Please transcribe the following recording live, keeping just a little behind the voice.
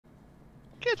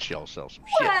Get yourself some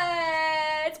shit.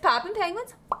 What's poppin',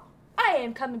 penguins? I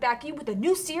am coming back to you with a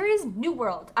new series, New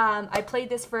World. I played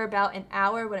this for about an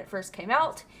hour when it first came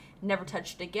out. Never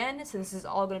touched it again, so this is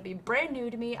all going to be brand new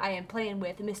to me. I am playing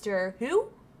with Mr. Who?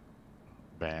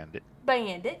 Bandit.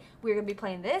 Bandit. We're going to be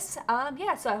playing this.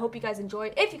 Yeah, so I hope you guys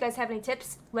enjoy. If you guys have any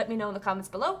tips, let me know in the comments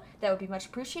below. That would be much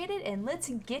appreciated, and let's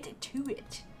get to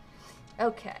it.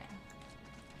 Okay.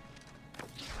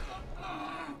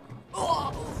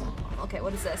 Okay,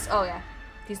 what is this? Oh, yeah.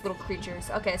 These little creatures.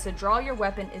 Okay, so draw your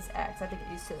weapon is X. I think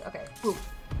it used to. Okay, boom.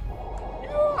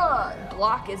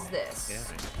 Block is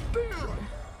this. Boom.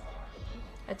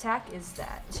 Attack is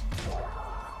that.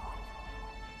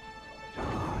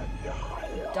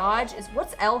 Dodge is.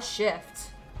 What's L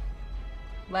shift?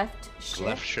 Left shift?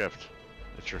 Left shift.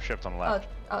 It's your shift on the left.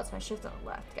 Oh, it's my shift on the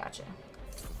left. Gotcha.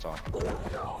 That's all.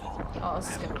 Oh,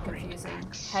 this is gonna be confusing.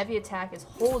 Heavy attack is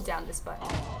hold down this button.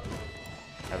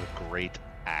 Have a great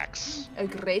axe. A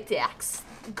great axe.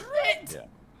 Great! Yeah.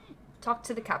 Talk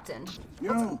to the captain.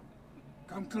 You!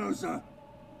 Come closer.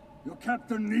 Your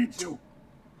captain needs you.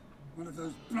 One of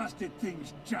those blasted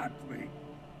things jabbed me.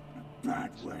 In a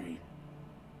bad way.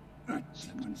 That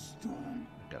demon storm.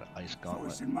 Got an ice Voice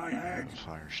gauntlet. in my head.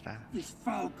 Fire staff. These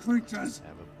foul creatures.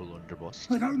 Have a blunderbuss.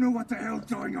 I don't know what the hell's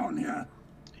going on here.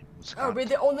 Oh, we're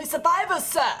the only survivors,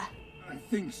 sir! I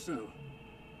think so.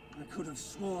 I could have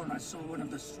sworn I saw one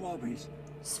of the swabbies.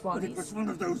 But it was one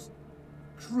of those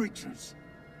creatures.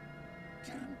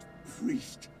 Damned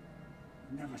priest.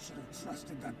 Never should have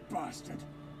trusted that bastard.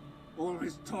 All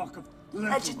his talk of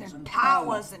legends and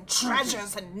powers and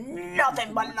treasures and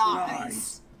nothing but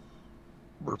lies.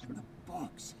 And the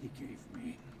box he gave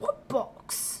me. What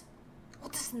box?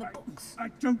 What is in the box? I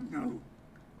don't know.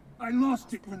 I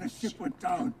lost it when the ship went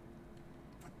down.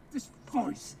 But this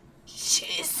voice.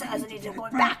 She says I need to go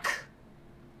back.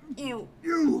 You.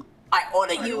 You. I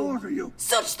order I you. order you.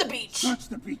 Search the beach. Search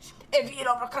the beach. If you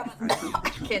don't recover. I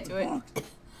can't do it.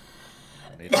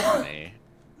 Need honey.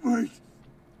 Wait.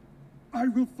 I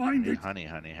will find Need it. honey,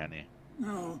 honey, honey.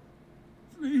 No.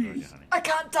 Where's your Please. honey? I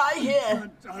can't die I here.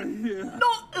 can't die here.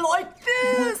 Not like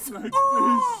this. Not like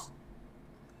Oh.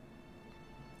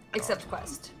 this. Accept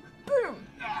quest. Boom.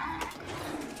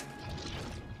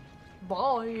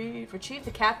 Bye. Retrieve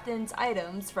the captain's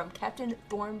items from Captain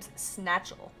Thorm's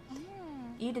Snatchel.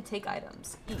 E to take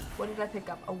items. E. What did I pick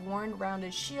up? A worn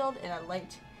rounded shield and a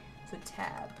light. So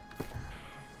tab.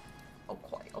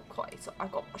 Okay. So I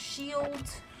got a shield.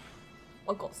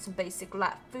 I got some basic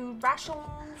light food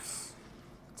rations.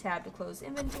 Tab to close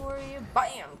inventory.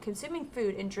 Bam! Consuming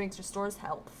food and drinks restores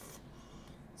health.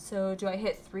 So do I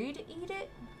hit 3 to eat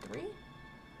it? 3?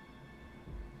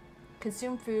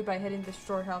 Consume food by hitting the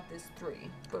restore health is 3.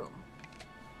 Boom.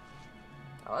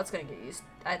 Oh, that's gonna get used.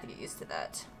 I have to get used to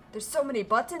that. There's so many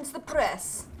buttons to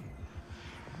press.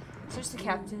 Search the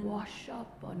captain. Wash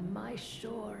up on my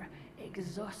shore,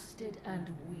 exhausted and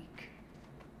weak.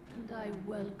 And I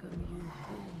welcome you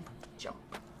home.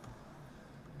 Jump.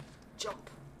 Jump.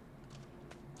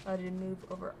 I didn't move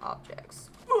over objects.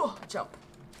 Ugh, jump.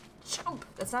 Jump.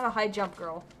 That's not a high jump,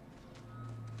 girl.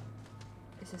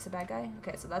 Is this a bad guy?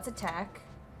 Okay, so that's attack.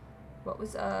 What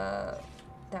was, that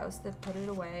was the put it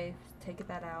away. Take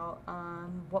that out.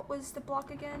 What was the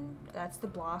block again? That's the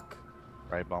block.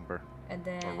 Right bumper. And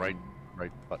then... Or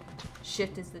right button.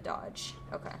 Shift is the dodge.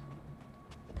 Okay.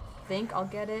 Think I'll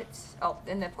get it. Oh,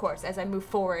 and of course, as I move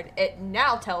forward, it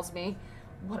now tells me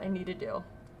what I need to do.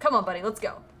 Come on, buddy, let's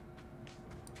go.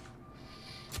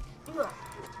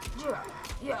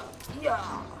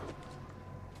 Yeah.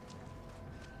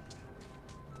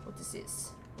 What is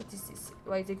this? What is this?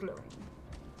 Why is it glowing?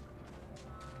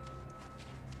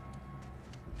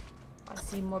 I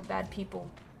see more bad people.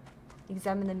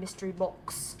 Examine the mystery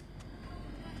box.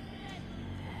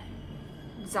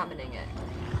 Examining it.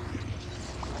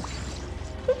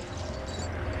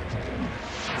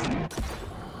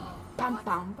 Bam,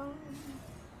 bam, bam.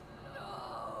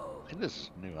 I think this is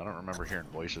new. I don't remember hearing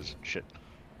voices and shit.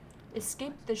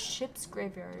 Escape the ship's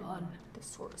graveyard. Done. The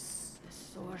source. The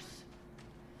source.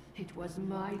 It was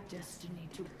my destiny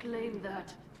to claim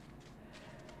that.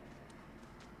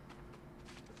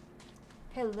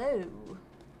 Hello.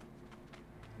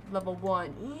 Level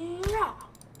 1.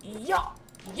 Yeah.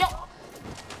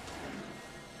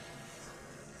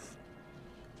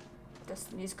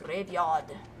 Destiny's graveyard.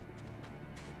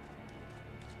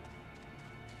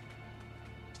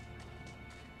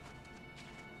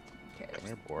 Okay, Come there's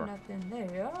here, boar. nothing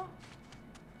there.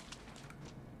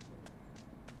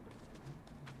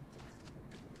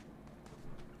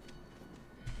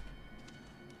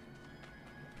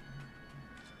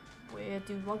 Where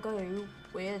do I go?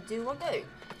 Where do I go?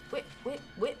 Wait,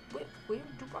 where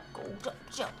do I go?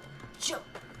 Jump. Nope.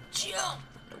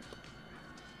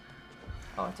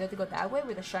 Oh, do I have to go that way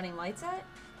where the shining light's at?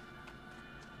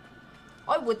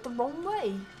 I went the wrong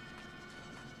way.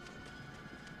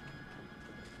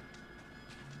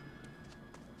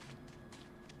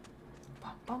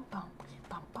 Bum, bum, bum,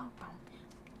 bum, bum.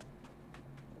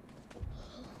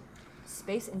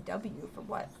 Space and W for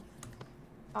what?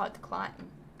 Oh, to climb.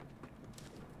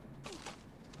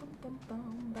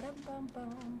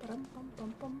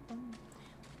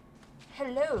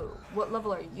 Hello. What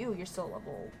level are you? You're still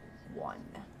level 1.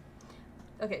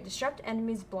 Okay, disrupt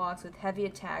enemies' blocks with heavy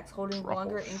attacks. Holding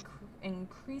longer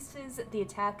increases the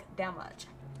attack damage.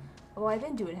 Oh, I've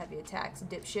been doing heavy attacks,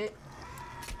 dipshit.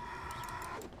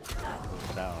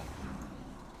 No.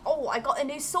 Oh, I got a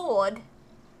new sword.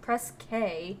 Press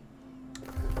K.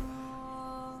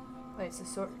 Wait, so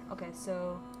sword. Okay,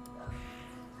 so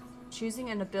choosing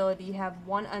an ability, you have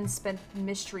 1 unspent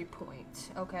mystery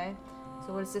point. Okay,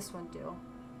 so what does this one do?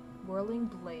 Whirling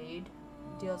Blade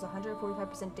deals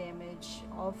 145% damage.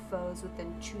 All foes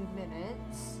within 2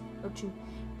 minutes. Or 2.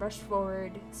 Rush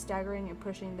forward, staggering and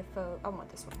pushing the foe. I want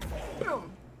this one.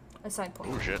 Boom. Assign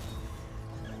point. Oh shit.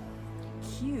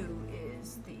 Q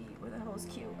is the. Where the hell is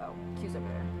Q? Oh, Q's over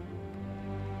there.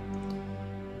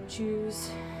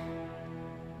 Choose.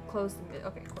 Close the mid.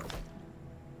 Okay, close it.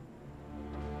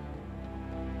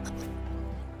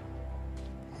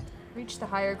 Reach the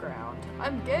higher ground.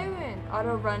 I'm going!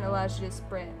 Auto run allows you to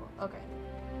sprint. Okay.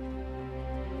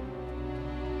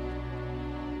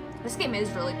 This game is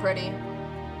really pretty.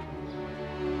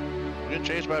 Getting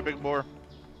chased by a big boar.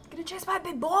 Getting chased by a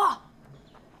big boar!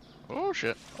 Oh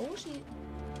shit. Oh shit.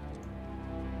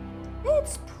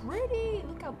 It's pretty!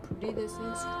 Look how pretty this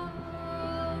is.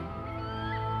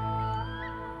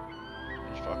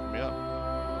 He's fucking me up.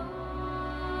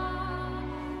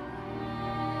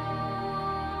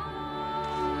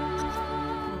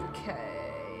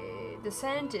 Okay.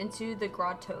 Descend into the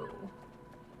grotto.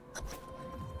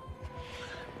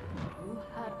 You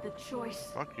had the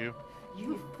choice. Fuck you.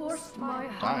 You forced my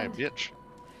Die, hand. bitch.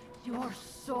 Your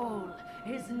soul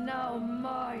is now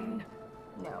mine.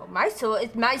 No, my soul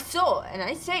is my soul, and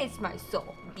I say it's my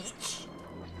soul, bitch.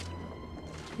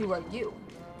 Who are you?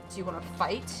 Do you want to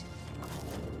fight?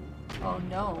 Oh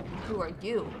no, who are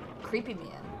you? Creepy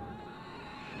man.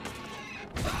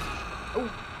 Oh.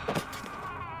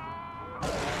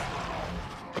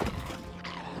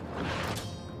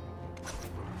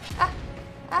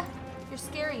 Ah, you're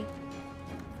scary.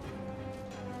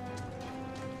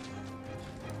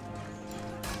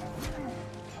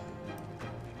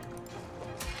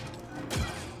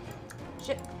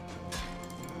 Shit.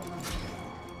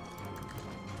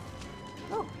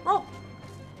 Oh, roll.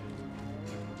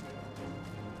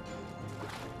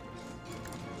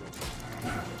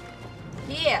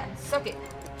 Yeah, suck it.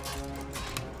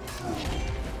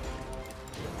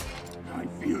 I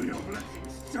feel your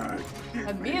blessings surge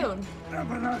within me. Immune.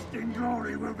 Everlasting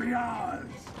glory will be ours.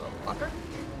 Little fucker.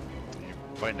 You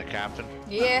fighting the captain?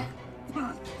 Yeah.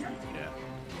 Yeah.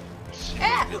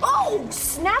 Ah! Oh!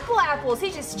 Snapple apples!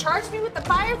 He just charged me with the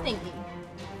fire thingy.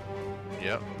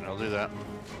 Yep, I'll do that.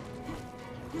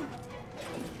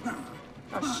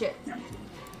 Oh shit.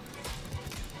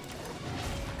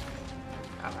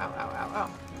 Ow, ow, ow, ow, ow.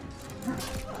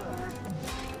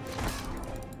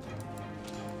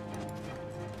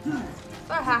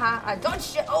 Ah, ha, ha. I don't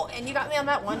shit. Oh, and you got me on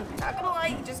that one. Not gonna lie,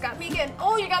 you just got me again.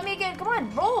 Oh, you got me again. Come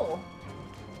on, roll.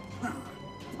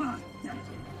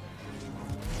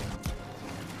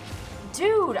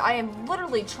 Dude, I am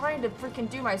literally trying to freaking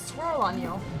do my swirl on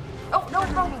you. Oh, no,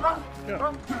 wrong.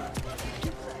 Yeah.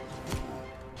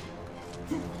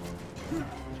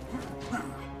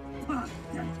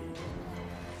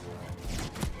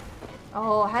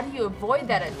 Oh, how do you avoid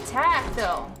that attack,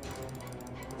 though?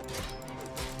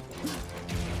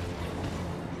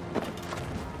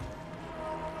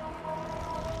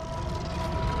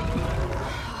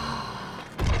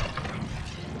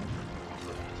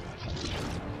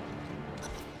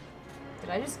 Did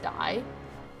I just die?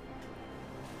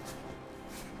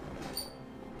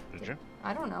 Did you?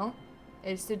 I don't know.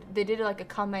 They did like a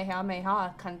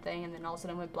Kamehameha kind of thing, and then all of a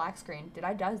sudden went black screen. Did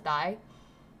I just die?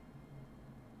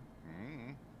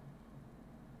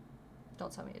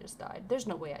 Don't tell me I just died. There's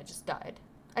no way I just died.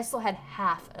 I still had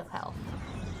half of health.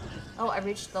 Oh, I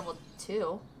reached level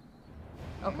 2.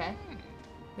 Okay.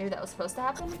 Maybe that was supposed to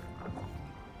happen?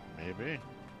 Maybe.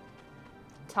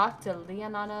 Talk to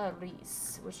Leonana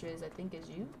Reese, which is, I think, is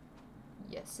you?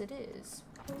 Yes, it is.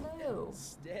 Hello.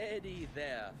 Steady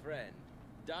there, friend.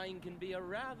 Dying can be a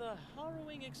rather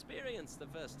harrowing experience the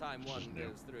first time one This is new.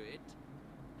 goes through it.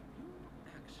 You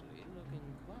actually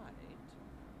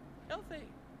Healthy,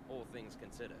 all things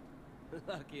considered.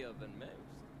 Luckier than most.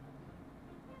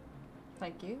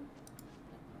 Thank you.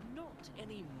 Not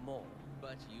anymore,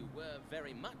 but you were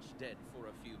very much dead for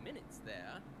a few minutes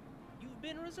there. You've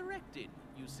been resurrected,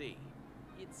 you see.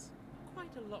 It's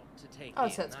quite a lot to take in,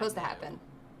 So it's supposed to I know. happen.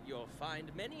 You'll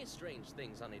find many strange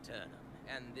things on Eternum,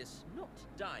 and this not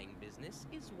dying business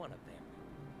is one of them.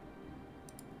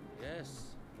 Yes,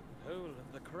 the pole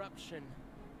of the corruption.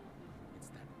 It's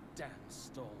that damn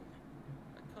storm.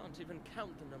 I can't even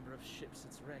count the number of ships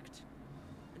it's wrecked.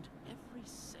 And every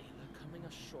sailor coming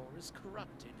ashore is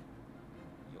corrupted.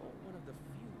 You're one of the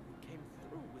few who came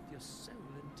through with your soul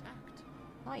intact.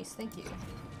 Nice, thank you.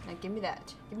 Now give me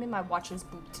that. Give me my Watcher's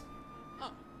boot.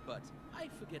 Ah, but I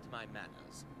forget my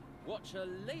manners. Watcher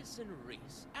Layson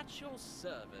Reese, at your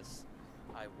service.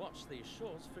 I watch these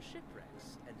shores for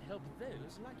shipwrecks and help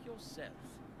those like yourself.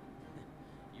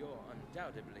 You're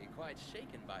undoubtedly quite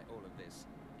shaken by all of this,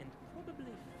 and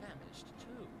probably famished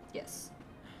too. Yes.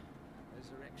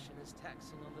 Resurrection is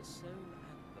taxing on the soul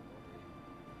and the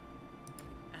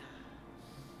body.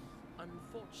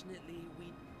 Unfortunately, we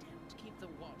don't keep the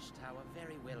watchtower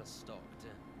very well stocked.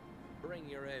 Bring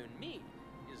your own meat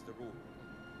is the rule.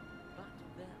 But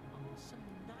there are some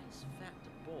nice fat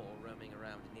boar roaming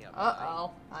around nearby.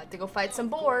 Uh-oh. I have to go fight some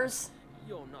boars.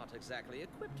 You're not exactly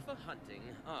equipped for hunting,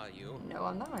 are you? No,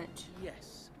 I'm not.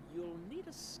 Yes, you'll need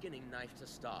a skinning knife to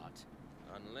start.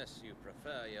 Unless you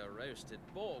prefer your roasted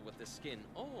boar with the skin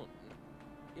on.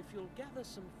 If you'll gather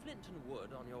some flint and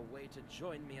wood on your way to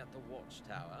join me at the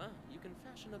watchtower, you can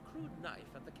fashion a crude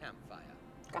knife at the campfire.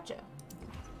 Gotcha.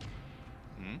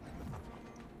 Hmm?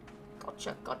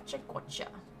 Gotcha.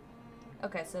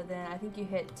 Okay, so then I think you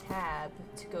hit tab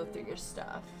to go through your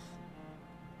stuff.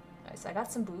 Alright, so I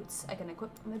got some boots. I can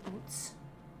equip my boots.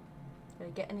 Did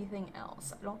I get anything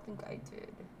else? I don't think I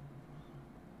did.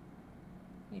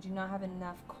 You do not have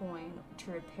enough coin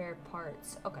to repair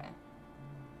parts. Okay.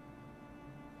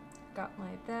 Got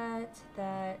my that.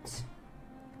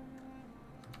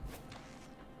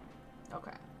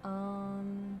 Okay.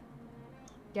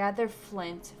 Gather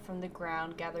flint from the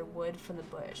ground, gather wood from the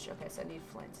bush. Okay, so I need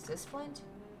flint. Is this flint?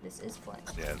 This is flint.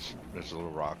 Yeah, there's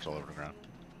little rocks all over the ground.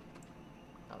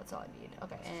 Oh, that's all I need.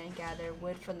 Okay, and gather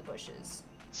wood from the bushes.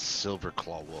 Silver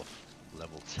Claw Wolf,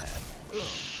 level 10.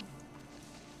 Ugh.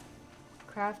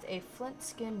 Craft a flint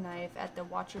skin knife at the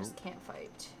Watcher's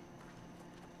campfight.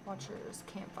 Watcher's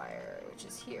campfire, which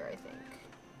is here, I think.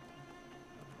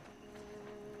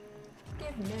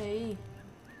 Give me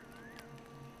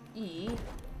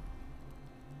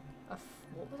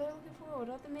what was I looking for? What did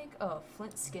I have to make? Oh,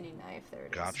 flint skinning knife. There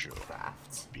it is. Got you.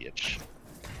 Craft. Bitch.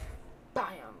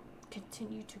 Bam.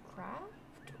 Continue to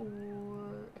craft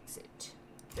or exit.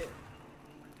 Boom.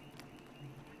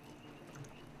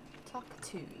 Talk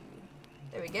to.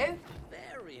 There we go.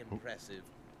 Very impressive.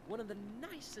 One of the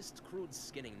nicest crude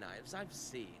skinning knives I've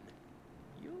seen.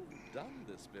 You've done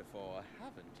this before,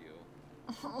 haven't you?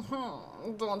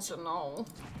 Don't you know?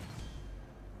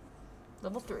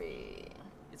 Level 3.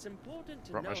 It's important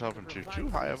to Brought know myself how to into provide too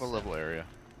for high of a yourself. level area.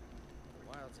 The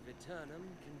wilds of Eternum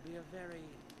can be a very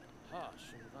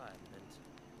harsh environment.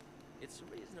 It's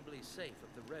reasonably safe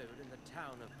up the road in the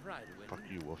town of Pridewind. Fuck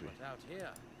you, Wolfie. But out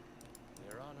here,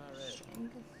 we're on our own.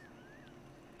 Strength.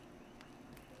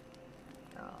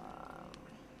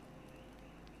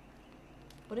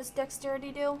 What does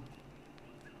dexterity do?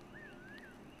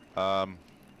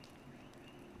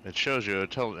 It shows you.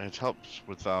 It helps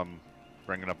with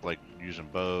bringing up like using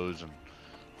bows and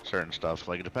certain stuff.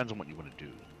 Like it depends on what you want to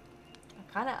do.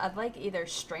 I'd like either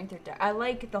strength or I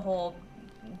like the whole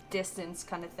distance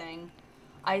kind of thing.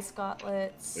 Ice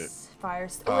gauntlets, fire.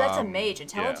 Oh, that's a mage.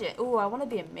 Intelligent. Yeah. Oh, I want to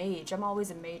be a mage. I'm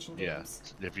always a mage in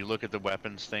games. Yeah. If you look at the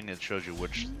weapons thing, it shows you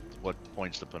what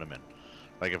points to put them in.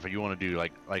 Like if you want to do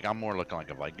like I'm more looking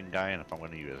like a Viking guy, and if I'm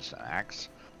going to use an axe,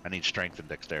 I need strength and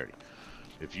dexterity.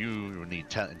 If you need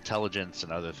intelligence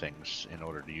and other things in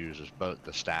order to use this boat,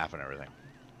 the staff and everything.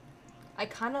 I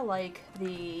kind of like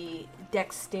the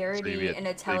dexterity So and you'd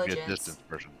intelligence. be a distance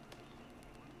person.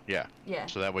 Yeah. Yeah.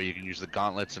 So that way you can use the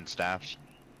gauntlets and staffs.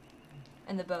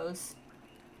 And the bows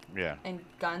Yeah. and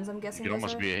guns. I'm guessing. You can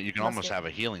those almost are? you can almost Musket. have a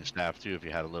healing staff too if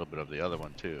you had a little bit of the other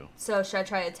one too. So should I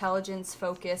try intelligence,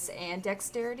 focus, and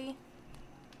dexterity?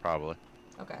 Probably.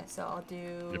 Okay, so I'll do.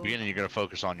 In the beginning, you're gonna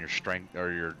focus on your strength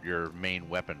or your main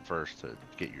weapon first to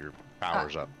get your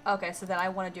powers up. Okay, so then I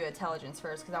want to do intelligence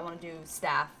first because I want to do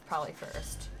staff probably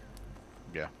first.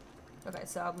 Yeah. Okay,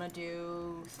 so I'm gonna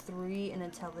do 3 in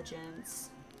intelligence.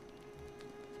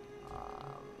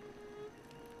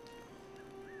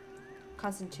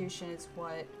 Constitution is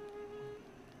what?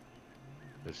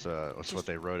 It's what's what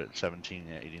they wrote at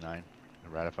 1789,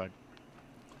 ratified.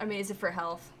 I mean, is it for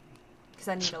health? Because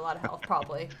I need a lot of health,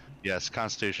 probably. Yes,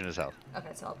 Constitution is health. Okay,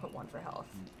 so I'll put 1 for health.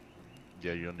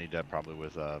 Yeah, you'll need that probably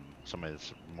with somebody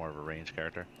that's more of a ranged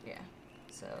character. Yeah.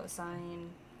 So assign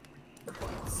the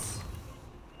points.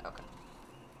 Okay.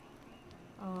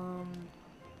 And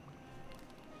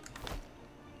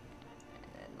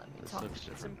then let me This talk. looks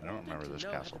different. I don't remember this to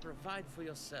know castle. How to provide for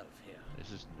yourself here.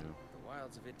 This is new. The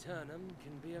wilds of Eternum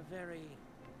can be a very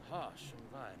harsh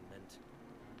environment.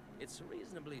 It's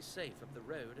reasonably safe up the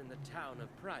road in the town of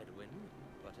Pridewind,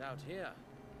 but out here,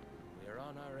 we're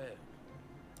on our own.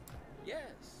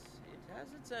 Yes, it has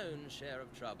its own share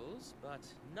of troubles, but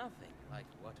nothing like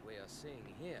what we are seeing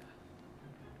here.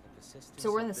 The persistence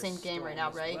So we're in of the this same game right storm now,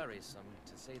 is right? worrisome,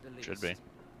 to say the least. Should be.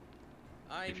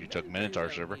 I If you took know Minotaur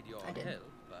we server. need your I did. help,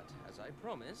 but as I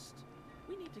promised,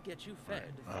 we need to get you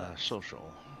fed first.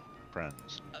 Social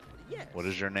friends. Yes. What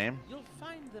is your name? You'll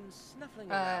find them snuffling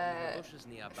around in the bushes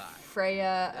nearby.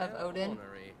 Freya of They're Odin.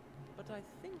 ornery, but I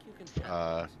think you can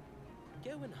handle it.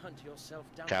 Go and hunt yourself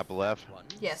down Capital a F? fat one,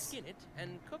 Yes. skin it,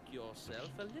 and cook yourself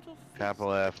a little feast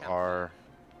Capital at F the R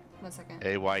 1 second.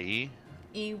 A-Y-E?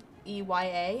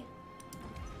 E-Y-A.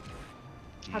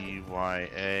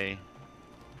 E-Y-A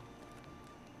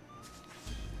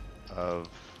of...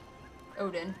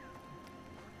 Odin.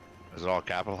 Is it all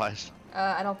capitalized?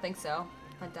 I don't think so.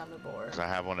 Hunt down the boar. Because I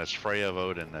have one that's Freya of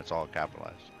Odin that's all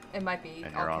capitalized. It might be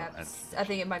And all you're on- caps. I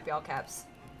think it might be all caps.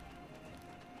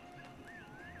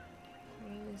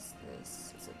 What is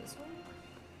this? Is it this one?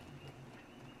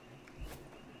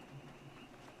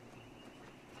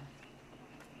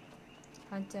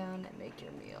 Hunt down and make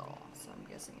your meal. So I'm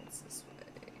guessing it's this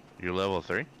way. You're level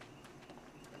 3?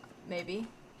 Maybe.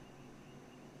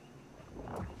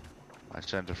 I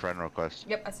sent a friend request.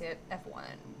 Yep, I see it. F1.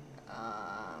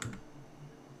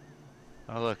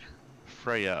 Oh look,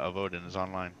 Freya of Odin is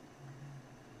online.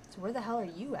 So where the hell are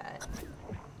you at?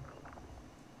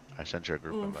 I sent you a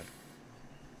group Oof. invite.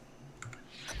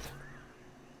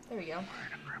 There we go. We're in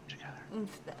a group together.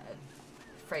 That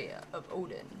Freya of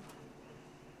Odin.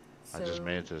 I just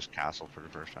made it to this castle for the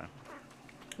first time.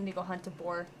 I need to go hunt a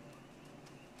boar.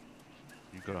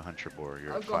 You go to hunt your boar.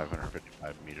 You're I'll at go.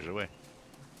 555 meters away.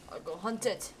 I'll go hunt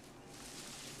it.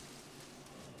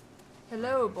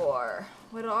 Hello, boar.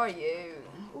 What are you?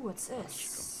 Ooh, what's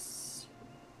this?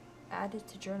 Added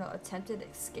to journal. Attempted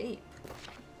escape.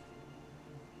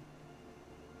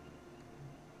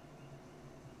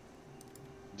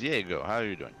 Diego, how are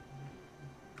you doing?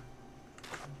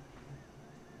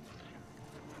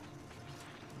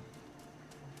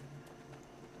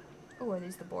 Oh, are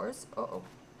these the boars? Uh-oh.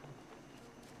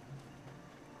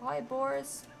 Hi,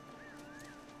 boars.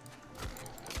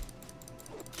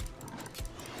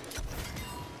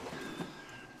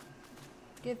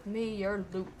 Give me your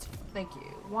loot. Thank you.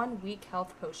 1 weak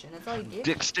health potion. That's all you get?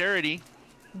 Dexterity.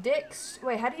 Dix.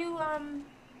 Wait, how do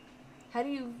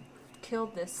you kill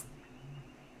this?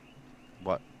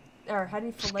 What? Or how do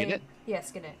you fillet? Skin it? Yeah,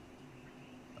 skin it.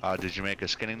 Did you make a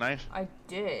skinning knife? I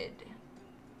did.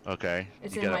 Okay.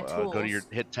 It's you in gotta, my go to your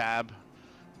tools. hit tab.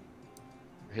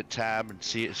 Hit tab and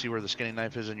see where the skinning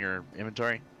knife is in your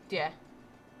inventory. Yeah.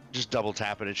 Just double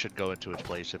tap it. It should go into its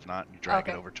place. If not, you drag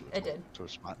Okay, it over to it did. to a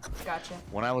spot. Gotcha.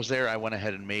 When I was there, I went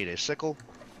ahead and made a sickle,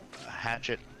 a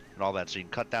hatchet, and all that. So you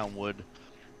can cut down wood.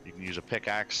 You can use a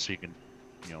pickaxe, so you can,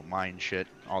 mine shit,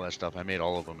 all that stuff. I made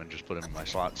all of them and just put them in my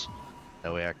slots.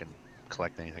 That way I can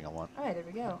collect anything I want. Alright, there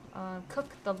we go. Cook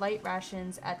the light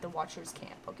rations at the Watcher's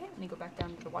camp. Okay, let me go back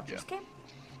down to the Watcher's camp.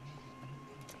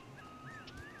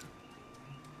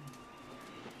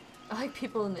 I like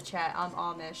people in the chat. I'm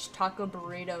Amish. Taco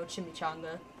burrito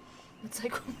chimichanga. It's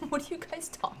like, what are you guys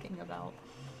talking about?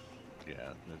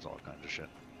 Yeah, there's all kinds of shit.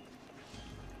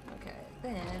 Okay,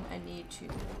 then I need to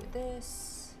do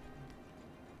this.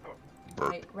 Burp.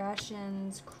 Light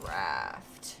rations,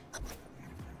 craft.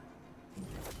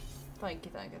 Thank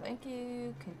you, thank you, thank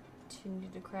you. Continue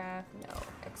to craft. No,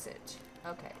 exit.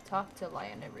 Okay, talk to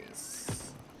Lionel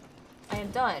Reese. I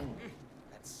am done.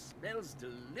 That smells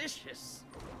delicious.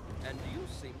 And you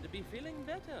seem to be feeling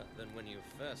better than when you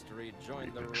first rejoined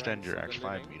You the can ranks extend your of axe the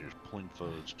 5 living. meters, pulling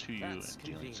foes to you That's and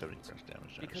dealing 70 convenient, crest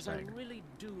damage to Because I stagger. really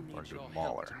do Or need do your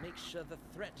Mauler. help to make sure the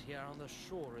threat here on the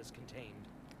shore is contained.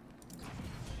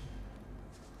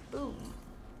 Boom.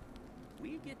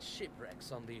 We get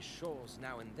shipwrecks on these shores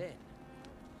now and then.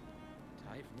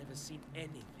 But I've never seen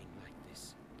anything like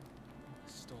this.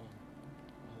 The storm,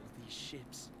 all these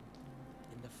ships,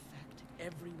 and the fact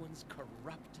everyone's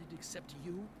corrupted except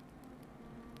you.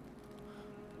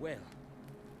 Well,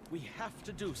 we have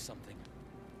to do something.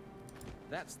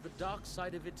 That's the dark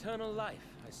side of eternal life.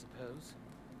 I suppose.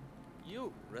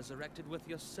 You resurrected with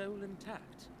your soul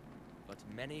intact, but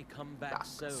many come back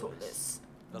soulless.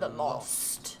 The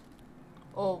lost.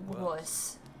 Or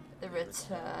worse, the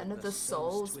return of the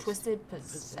souls twisted,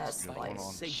 possessed by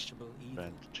insatiable evil.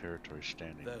 Bend territory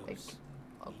standing. Those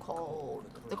are called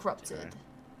the corrupted. Okay.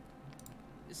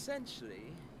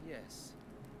 Essentially, yes.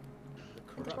 The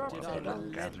The corrupted are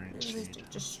corrupted gathering are speed.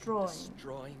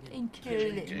 destroying and and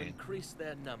killing. to increase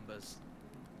their numbers.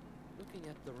 Looking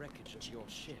at the wreckage of your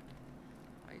ship,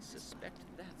 I suspect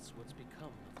that's what's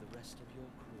become of the rest of your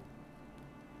crew.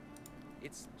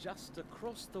 It's just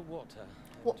across the water.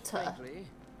 And frankly,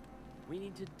 we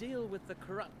need to deal with the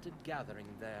corrupted gathering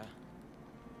there.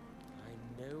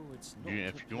 I know it's not.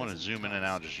 If you want to zoom in and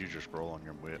out, just use your scroll on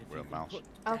your mouse.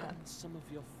 Okay. Some of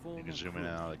your You can zoom in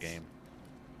and out of the game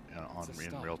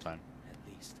in real time. At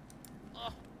least. Oh,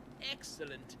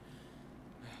 excellent.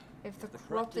 If the The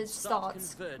corrupted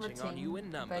starts converging on you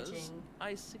in numbers, converging.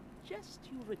 I suggest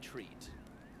you retreat.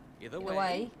 Either Either way,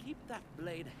 way. keep that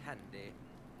blade handy.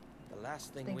 The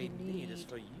last thing Think we you need is need-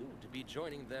 for you to be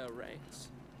joining their ranks.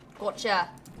 Gotcha.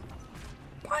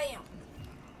 Bam.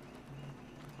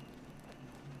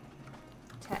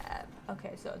 Tab.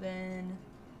 Okay, so then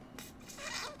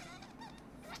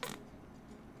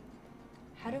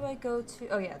how do I go to?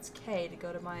 Oh yeah, it's K to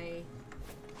go to my.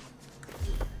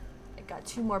 I got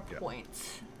 2 more Yeah.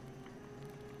 points.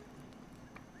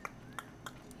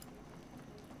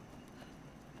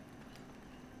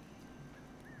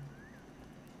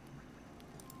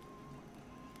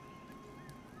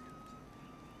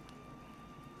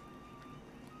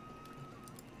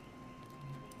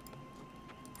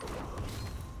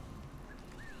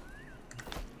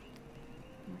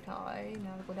 Okay,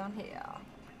 now to go down here.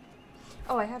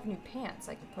 Oh, I have new pants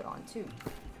I can put on too.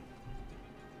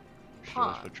 Show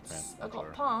us what your pants I got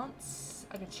are. pants.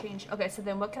 I can change. Okay, so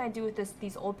then what can I do with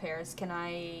these old pairs? Can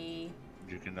I?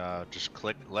 You can just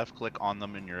left click on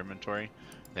them in your inventory.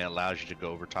 Then it allows you to go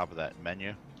over top of that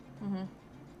menu. Mm-hmm.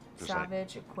 Just like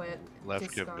Savage, equip, left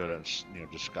click, discard. go to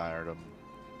discard them.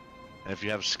 And if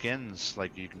you have skins,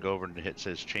 like you can go over and hit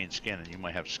says change skin, and you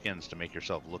might have skins to make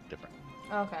yourself look different.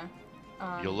 Okay.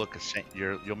 You'll look the same.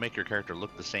 You'll make your character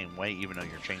look the same way, even though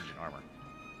you're changing armor.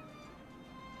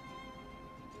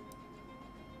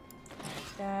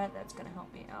 That's gonna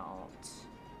help me out.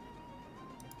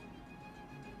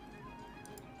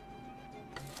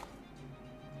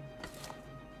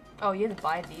 Oh, you have to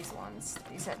buy these ones.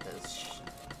 These have those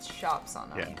shops on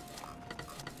them. Yeah.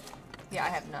 Yeah, I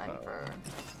have none for.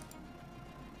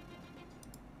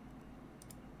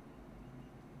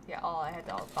 Yeah, I had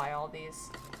to buy all these.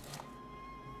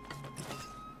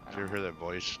 Do you ever hear that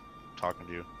voice talking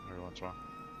to you every once in a while?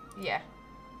 Yeah.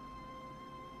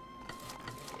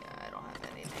 Yeah, I don't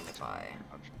have anything to buy.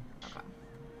 Okay.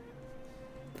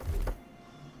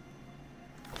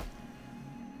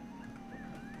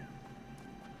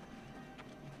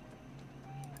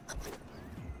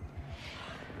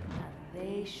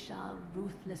 They shall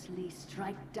ruthlessly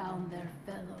strike down their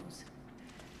fellows.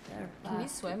 Their Can you path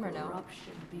to swim or no?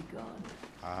 corruption begun.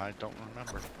 I don't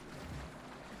remember.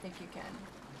 I think you can.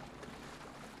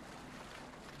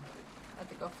 I have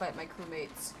to go fight my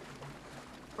crewmates.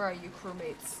 Where are you,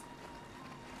 crewmates?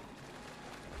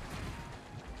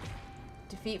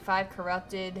 Defeat 5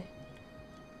 corrupted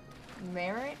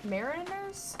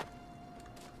mariners?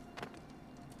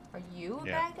 Are you a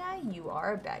Yeah. bad guy? You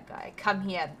are a bad guy. Come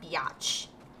here, biatch.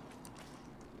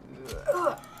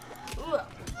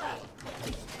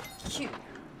 Cute.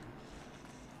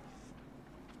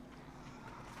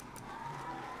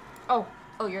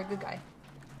 Oh, you're a good guy.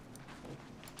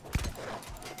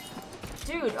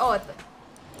 Dude, I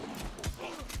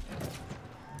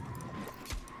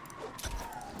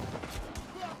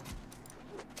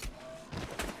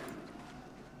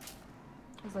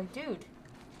was like, dude,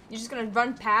 you're just gonna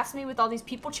run past me with all these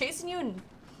people chasing you and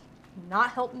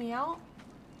not help me out?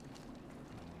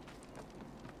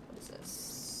 What is this?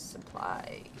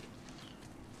 Supply.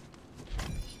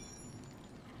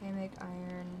 Hammock,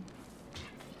 iron.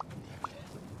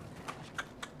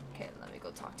 Okay, let me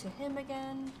go talk to him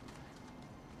again.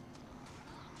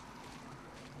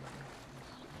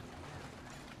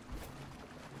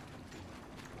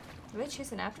 Are they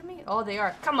chasing after me? Oh, they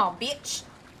are. Come on, bitch!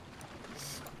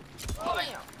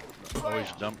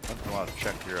 Always dump a lot.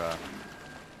 Check your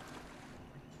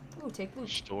Ooh, take loot.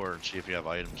 store and see if you have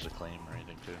items to claim or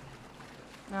anything too.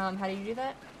 How do you do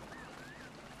that?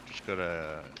 Just go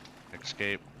to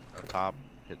escape, top,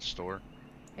 hit store,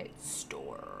 Hit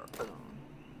store. Boom.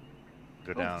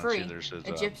 go Ooh, down and free. see there's this,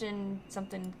 Egyptian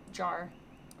something jar.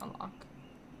 Unlock.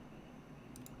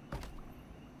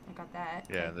 I got that.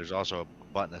 yeah, Okay. there's also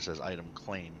button that says item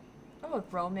claim. Oh, look,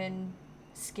 Roman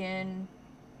skin.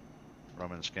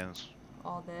 Roman skins.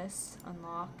 All this.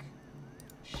 Unlock.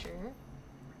 Sure.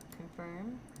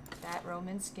 Confirm. That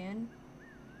Roman skin.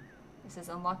 It says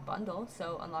unlock bundle,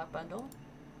 so unlock bundle.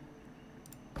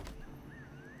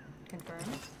 Confirm.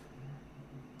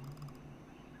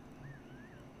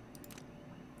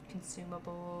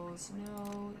 Consumables,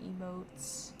 no.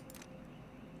 Emotes.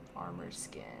 Armor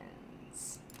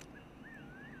skins.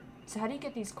 So how do you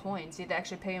get these coins? Do you have to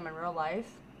actually pay them in real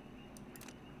life?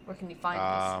 Where can you find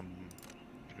this?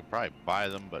 You can probably buy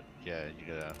them, but yeah,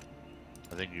 you gotta.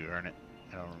 I think you earn it.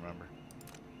 I don't remember.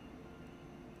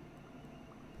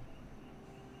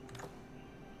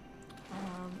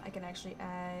 I can actually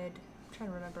add. I'm trying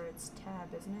to remember its tab,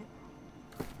 isn't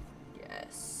it?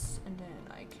 Yes, and then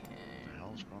I can. What the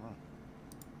hell's going on?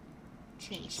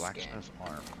 Change Blacksmith skin.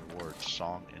 arm rewards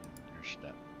song in your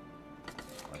step.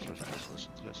 Am I supposed to actually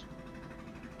listen to this?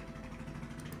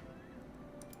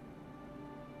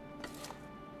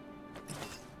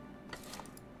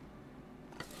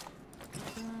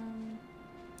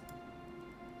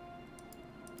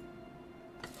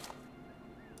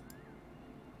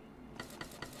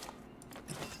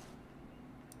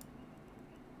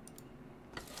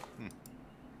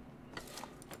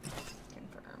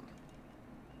 Confirm.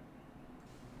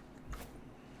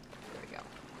 There we go.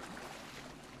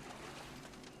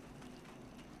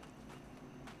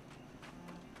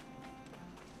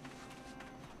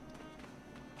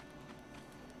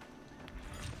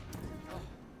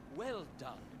 Well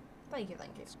done. Thank you,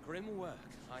 thank you. It's grim work,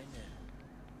 I know.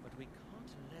 But we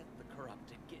can't let the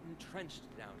corrupted get entrenched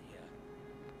down here.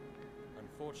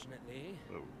 Unfortunately,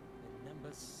 Oh. the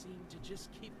numbers seem to just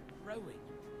keep growing.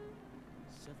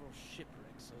 Several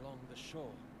shipwrecks along the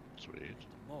shore, Sweet. and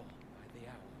more by the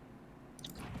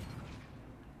hour.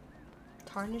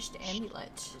 Tarnished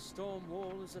amulet. The storm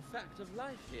wall is a fact of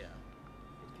life here.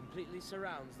 It completely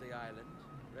surrounds the island,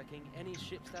 wrecking any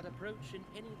ships that approach and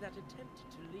any that attempt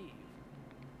to leave.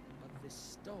 But this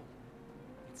storm,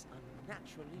 it's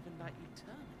unnatural even by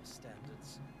eternal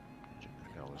standards. I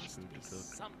There got all this must food be to cook.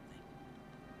 something,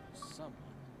 someone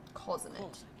Causing it.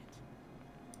 causing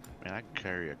it. Man, I can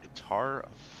carry a guitar, a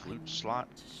flute I'm slot,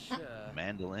 not sure, a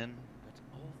mandolin,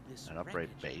 but all this an upright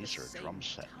wreckage at bass, the or a same drum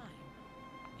set. time.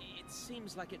 It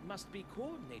seems like it must be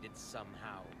coordinated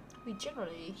somehow. We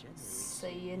generally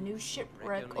see a new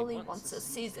shipwreck Shipwreck only only once a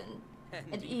season.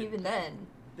 And even even then,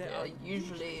 there there are are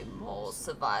usually more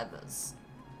survivors.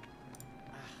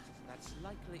 That's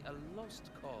likely a lost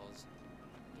cause.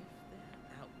 If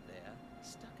they're out there,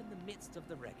 stuck in the midst of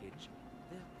the wreckage,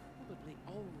 they're probably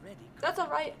already. That's corrupted.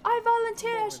 alright, I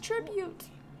volunteer More as tribute!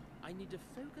 importantly, I need to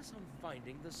focus on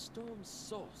finding the storm's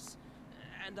source,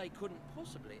 and I couldn't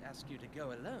possibly ask you to go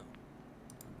alone.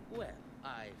 Well,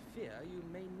 I fear you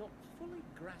may not fully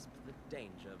grasp the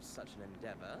danger of such an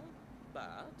endeavor,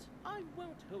 but I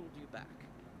won't hold you back.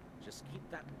 Just keep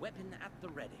that weapon at the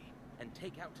ready, and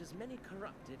take out as many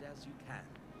corrupted as you can.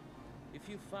 If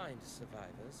you find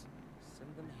survivors,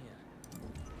 send them here.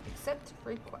 Accept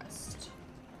request.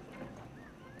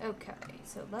 Okay,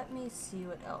 so let me see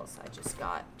what else I just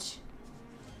got.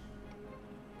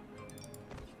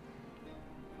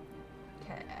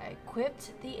 Okay, I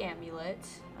equipped the amulet.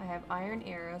 I have iron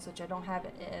arrows, which I don't have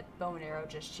a bow and arrow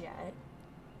just yet.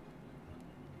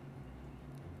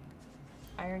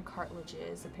 Iron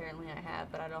cartilages, apparently I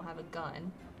have, but I don't have a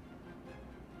gun.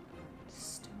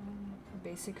 Stone,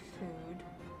 basic food.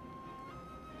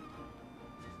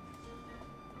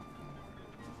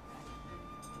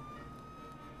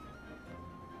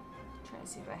 Trying to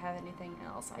see if I have anything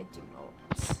else. I do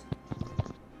not.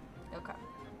 Okay.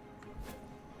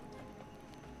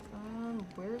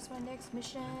 Where's my next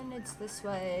mission? It's this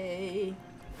way.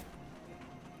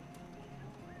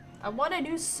 I want a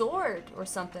new sword or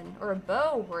something, or a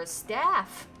bow, or a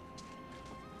staff.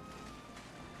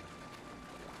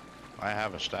 I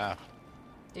have a staff.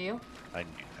 Do you? I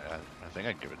think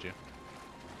I can give it to you.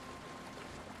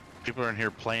 People are in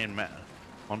here playing.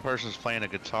 One person's playing a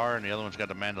guitar and the other one's got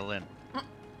a mandolin. And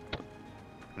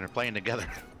they're playing together.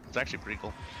 It's actually pretty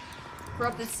cool.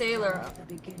 Corrupted sailor. At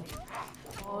the beginning,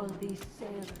 all these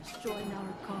sailors join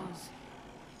our cause.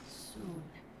 Soon,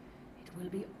 it will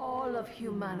be all of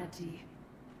humanity.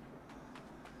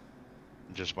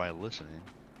 Just by listening.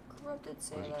 Corrupted What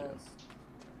does it do? sailors.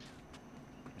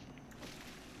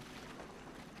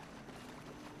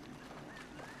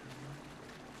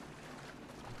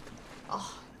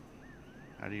 Oh,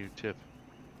 How do you tip?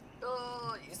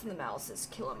 using the mouse is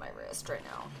killing my wrist right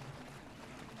now.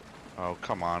 Oh,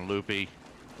 come on, Loopy.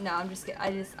 No, I'm just kidding.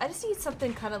 I just need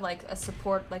something kind of like a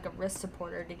support, like a wrist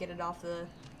supporter to get it off the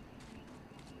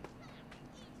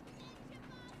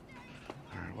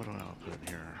what do I want to put in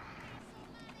here?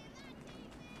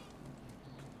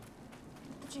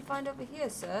 What did you find over here,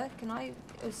 sir? Can I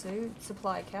also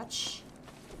supply catch?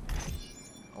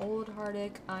 Old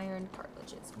Hardic iron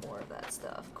cartilages. More of that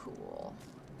stuff. Cool.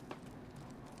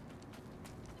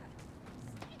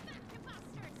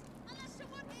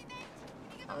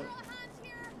 Oh.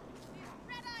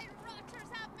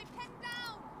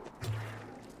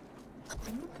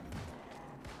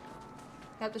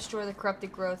 Help destroy the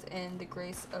corrupted growth and the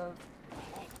grace of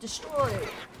destroy.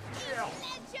 Yeah.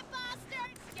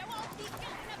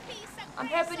 I'm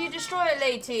helping you destroy it,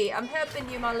 lady. I'm helping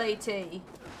you, my lady.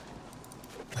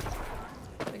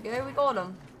 There we go, we got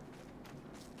him.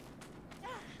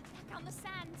 Back on the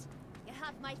sand. You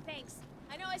have my thanks.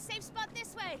 I know a safe spot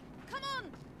this way. Come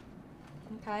on.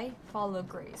 Okay, follow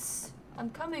Grace.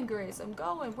 I'm coming, Grace. I'm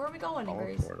going. Where are we going,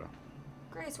 Grace? Florida.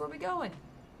 Grace, where are we going?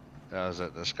 Is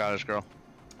it the Scottish girl?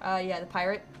 Yeah, the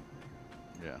pirate.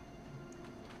 Yeah.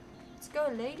 Let's go,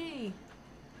 lady.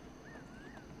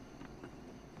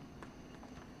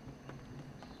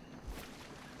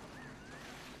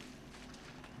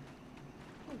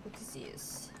 Oh, what is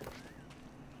this?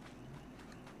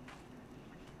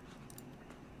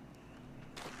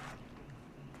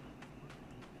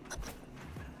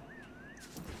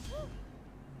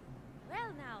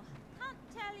 Well now, can't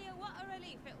tell you what a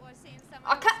relief it was seeing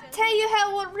someone. I can't tell you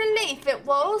how what relief it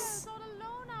was. All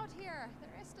alone out here.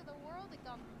 The rest of the world had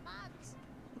gone mad.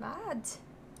 Mad.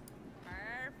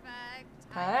 Perfect.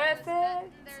 Perfect. I was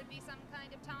betting there'd be some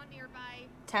kind of town nearby.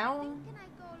 Town. Thinking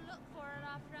I'd go look for it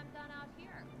after I'm done out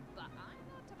here. But I'm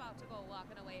not about to go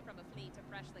walking away from a fleet of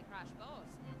freshly crashed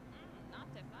boats. Not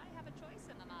if I have a choice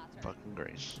in the matter. Fucking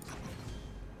Grace.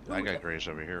 I got Grace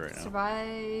over here right now.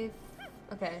 Survive.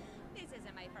 Okay. This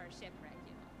isn't my first shipwreck,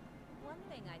 you know. One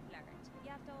thing I've learned, you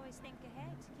have to always think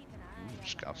ahead, keep an eye on the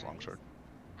Scout's horizon. longsword.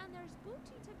 And there's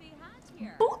booty to be had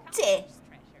here. Booty? Countless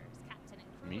treasures, captain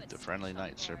and crew Meet at the friendly sea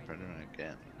knights. They're on board. pregnant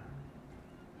again.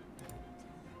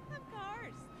 Of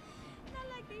course. Not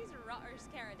like these rotters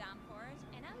care a damn for it.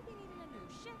 And I'll be needing a new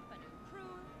ship, a new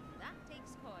crew. That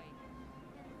takes coin.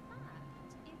 In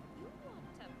fact, if you want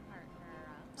to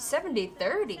partner up...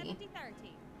 70-30.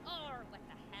 70-30. Or what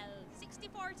the hell,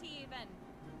 60-40 even.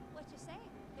 What you say?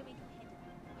 Then we go ahead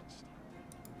and watch it.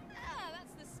 Ah,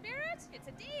 that's the spirit. It's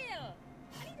a deal.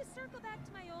 I need to circle back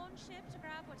to my own ship to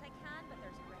grab what I can, but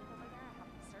there's a wreck over there I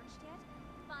haven't searched yet.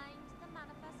 Find the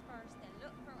manifest first, then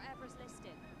look for whatever's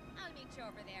listed. I'll meet you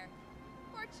over there.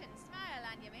 Fortune smile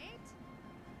on you, mate.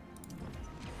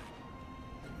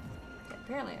 Okay,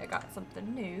 apparently I got something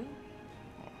new.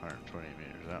 120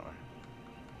 meters that way.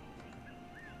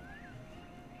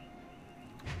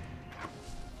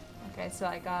 Okay, so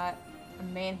I got a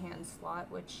man-hand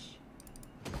slot, which...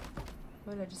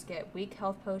 What did I just get? Weak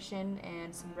health potion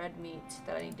and some red meat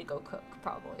that I need to go cook,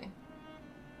 probably.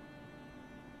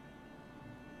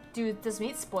 Dude, does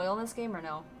meat spoil in this game or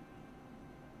no?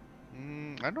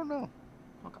 I don't know.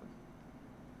 Okay.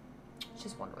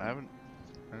 Just wondering. I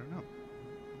don't know.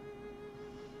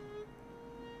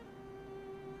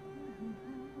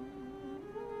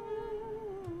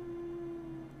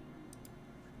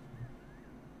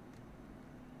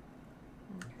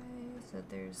 Okay, so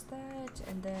there's that,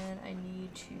 and then I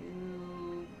need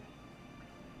to...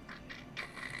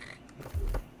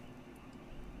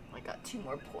 I got 2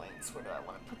 more points. Where do I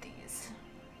want to put these?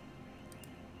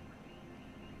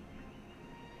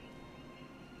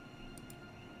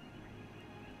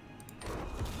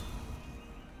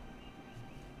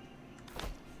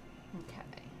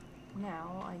 Okay.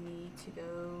 Now I need to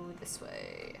go this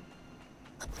way.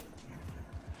 They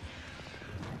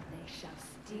shall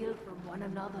steal from one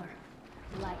another,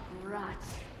 like rats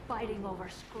fighting over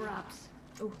scraps.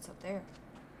 Oh, it's up there.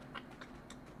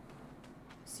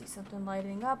 See something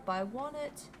lighting up. I want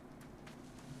it.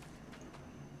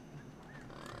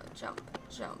 Jump,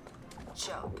 jump,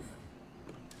 jump,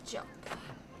 jump.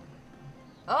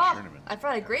 Oh, Tournament. I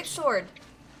found a great sword.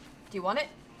 Do you want it?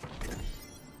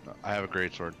 I have a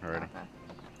great sword already. Okay.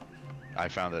 I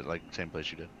found it like same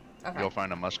place you did. Okay. You'll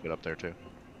find a musket up there too.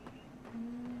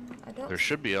 I don't. There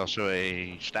should be also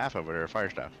a staff over there, a fire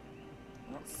staff,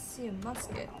 I don't see a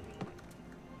musket.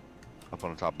 up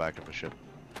on the top back of the ship,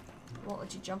 Won't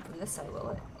let you jump from this side, will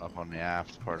it? up on the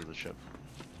aft part of the ship.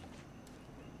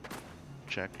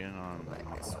 Check in on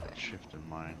Right, this way. shift in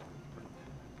mine.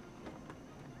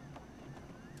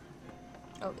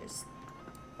 Oh, there's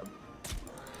a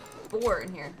boar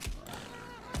in here.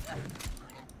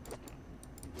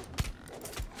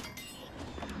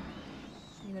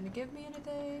 You gonna give me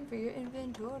anything for your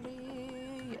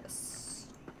inventory? Yes.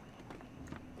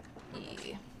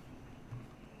 E.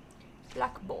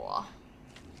 Black boar.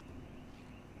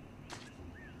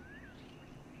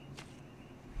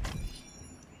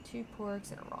 2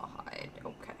 porks and a rawhide.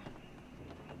 Okay.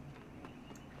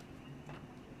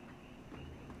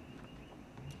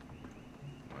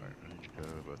 Alright, I need to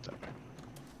go about that way.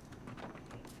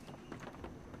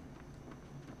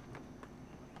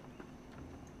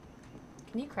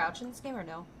 Can you crouch in this game or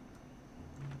no?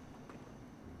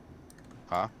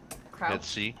 Huh? Crouch? Hit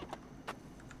C.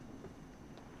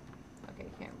 Okay,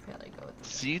 you can't really go with this.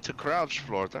 C to crouch,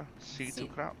 Florida. C to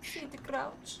crouch. See the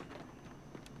crouch.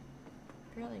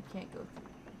 Apparently you can't go through.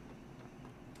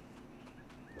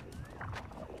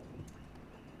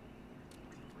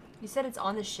 You said it's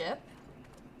on the ship?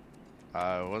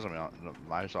 It wasn't on.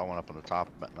 I saw one up on the top,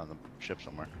 but on the ship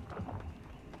somewhere.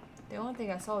 The only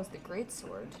thing I saw was the great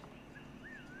sword.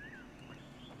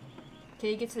 Can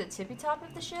you get to the tippy top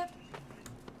of the ship?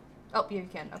 Oh, you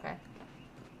can. Okay.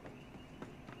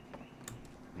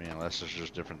 I mean, unless there's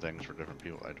just different things for different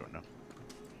people. I don't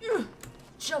know.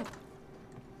 Jump!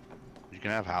 You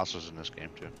can have houses in this game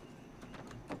too,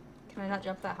 Can I not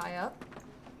jump that high up?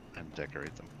 and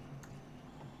decorate them.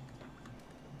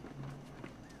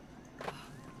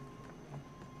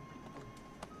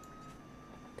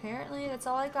 Apparently, that's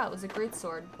all I got was a great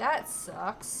sword. That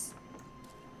sucks.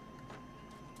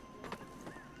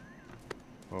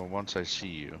 Well, once I see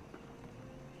you,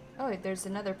 Oh, wait, there's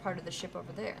another part of the ship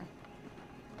over there.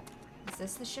 Is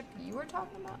this the ship you were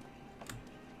talking about?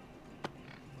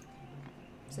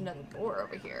 There's another door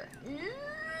over here.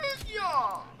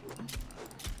 Yeah!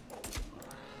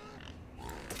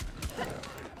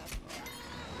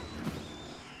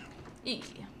 E.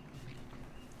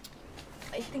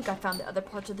 I think I found the other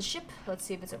parts of the ship. Let's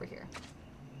see if it's over here.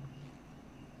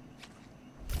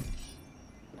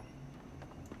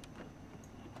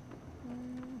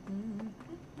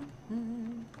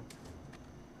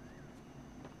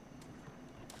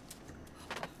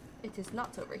 It is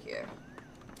not over here.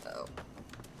 Oh.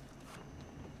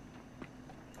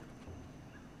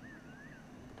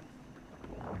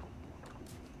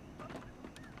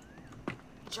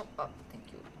 Jump up, thank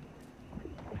you.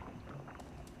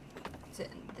 Is it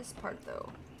in this part though?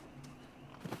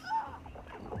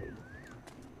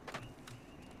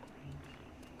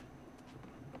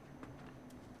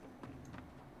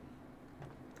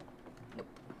 Nope.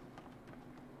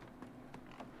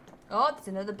 Oh, it's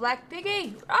another black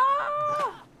piggy!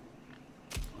 Ah!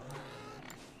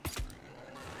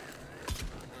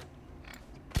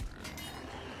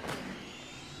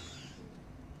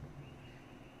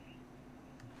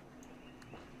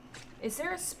 Is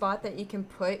there a spot that you can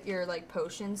put your like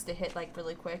potions to hit like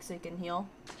really quick so you can heal?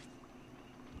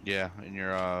 yeah, in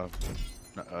your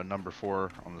number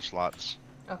 4 on the slots,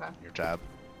 Okay. your tab.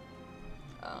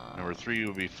 Number 3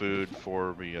 would be food, 4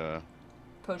 would be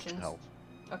Potions. health.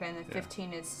 Okay, and then Yeah.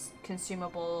 15 is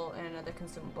consumable and another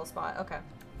consumable spot. Okay.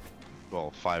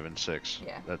 Well, 5 and 6.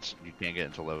 Yeah. That's you can't get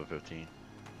until level 15.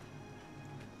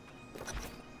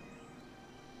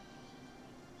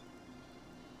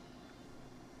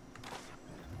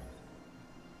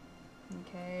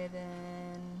 Okay,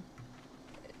 then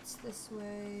it's this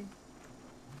way.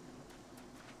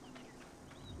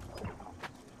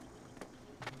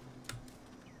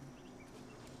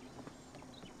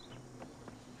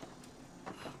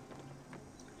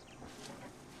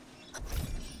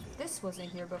 This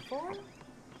wasn't here before.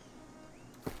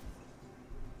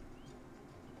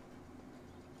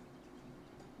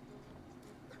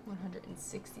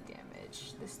 $160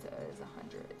 damage. This does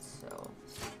 100, so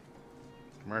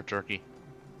Come here, turkey.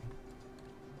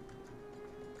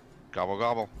 Gobble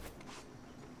gobble.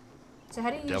 so how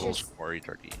do you use Devil's your quarry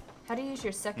turkey. how do you use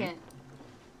your second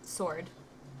sword?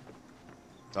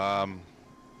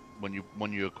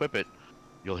 When you equip it,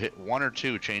 you'll hit 1 or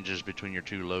 2 changes between your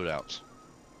 2 loadouts.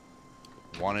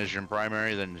 1 is your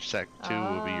primary, then 2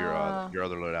 will be your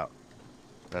other loadout.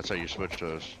 That's how you switch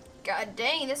those. God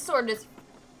dang, this sword is.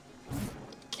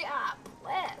 God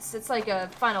bless. It's like a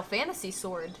Final Fantasy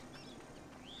sword.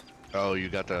 Oh, you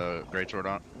got the greatsword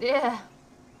on? Yeah.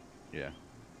 Yeah.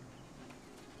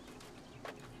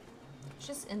 It's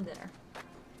just in there.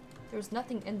 There was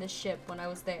nothing in this ship when I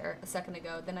was there a second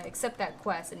ago. Then I accept that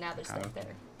quest, and now there's stuff there.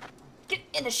 Get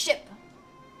in the ship!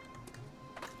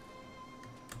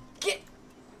 Get!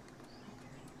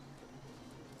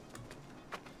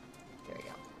 There we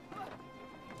go.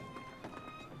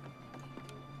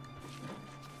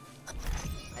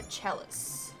 A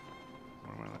chalice.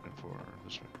 What am I looking for?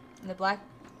 This way. And the black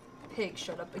pig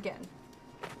showed up again.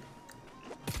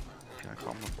 Can I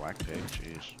call him a black pig?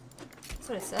 Jeez. That's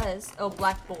what it says. Oh,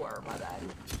 black boar, my bad.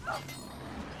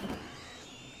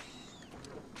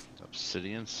 It's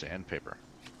obsidian sandpaper.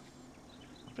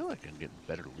 I feel like I'm getting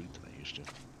better loot than I used to.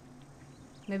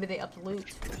 Maybe they upped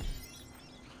loot.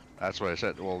 That's what I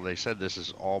said. Well, they said this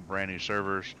is all brand new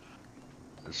servers.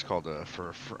 It's called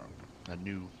for a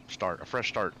new start, a fresh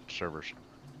start servers.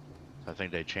 I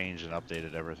think they changed and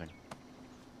updated everything.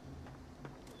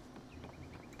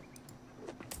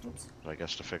 Oops. But I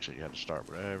guess to fix it, you had to start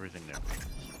with everything new.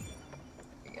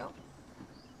 There you go.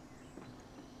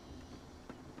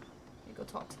 Let me go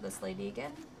talk to this lady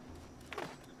again.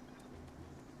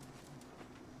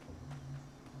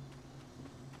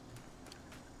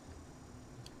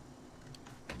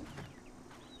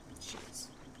 Jeez.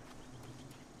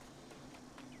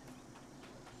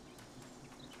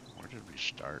 Where did we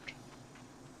start?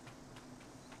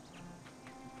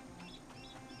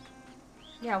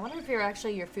 Yeah, I wonder if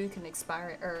your food can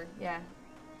expire, or, yeah,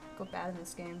 go bad in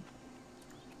this game.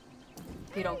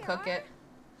 If you don't cook it.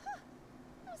 Huh.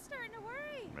 I'm starting to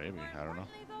worry. Maybe, More I don't know.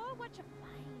 importantly, though, what you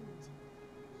find.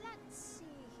 Let's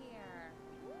see here.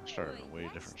 I started a way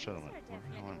yes, different these settlement. are Where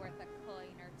the hell definitely am I? worth a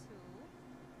coin or two.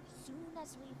 Soon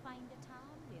as we find a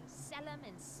town, we'll sell them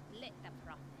and split the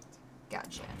profit.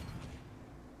 Gotcha.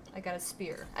 I got a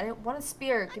spear. I didn't want a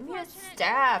spear. Give me a Unfortunately,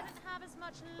 staff. we didn't have as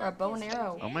much Or a luck bow and as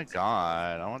arrow. we Oh my did.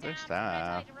 god, I want this Damn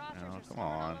staff. red-eyed rotters You know, are come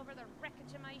swarming on. all over the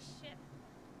wreckage of my ship.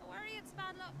 I worry it's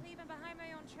bad luck leaving behind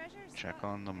my own treasures. Check but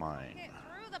on the I'll mine. get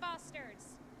through the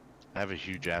bastards. I have a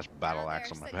huge ass battle Now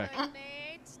axe on my there's back. the good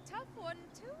mate. Tough one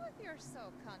too if you're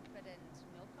so confident.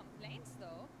 No complaints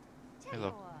though. Tell Hello.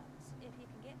 you what, if you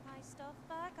can get my stuff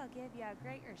back, I'll give you a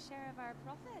greater share of our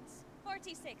profits.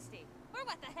 40-60. Or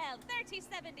what the hell,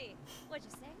 30-70. What'd you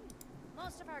say?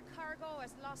 Most of our cargo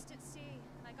is lost at sea,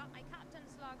 and I got my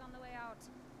captain's log on the way out.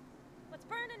 What's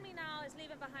burning me now is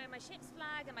leaving behind my ship's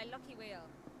flag and my lucky wheel.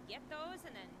 Get those,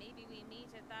 and then maybe we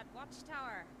meet at that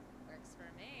watchtower. Works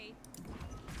for me.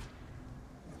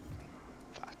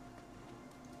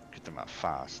 Get them out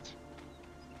fast.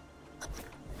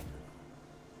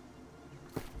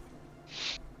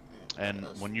 And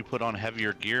when you put on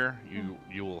heavier gear,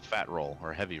 you will fat roll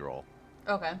or heavy roll.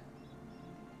 Okay.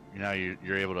 You know,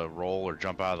 you're able to roll or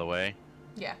jump out of the way.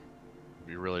 Yeah.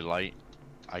 You're really light.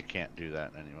 I can't do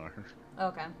that anymore.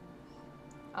 Okay.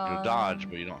 You'll dodge,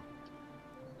 but you don't.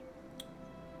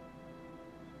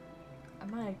 I'm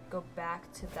gonna go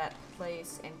back to that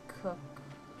place and cook.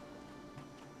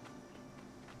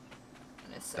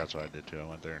 In a second. That's what I did too. I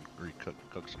went there and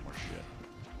cook some more shit.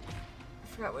 I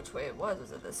forgot which way it was.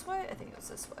 Was it this way? I think it was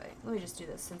this way. Let me just do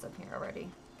this since I'm here already.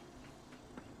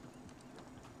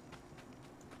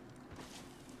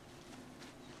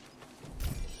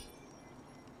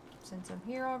 Since I'm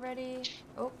here already.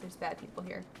 Oh, there's bad people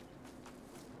here.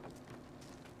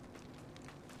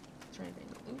 Is there anything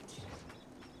to loot?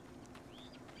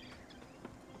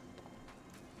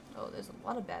 Oh, there's a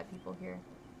lot of bad people here.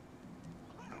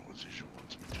 I don't know what Zisha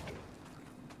wants me to do.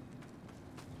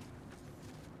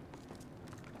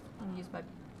 I'm gonna use my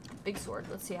big sword.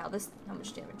 Let's see how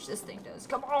much damage this thing does.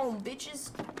 Come on, bitches!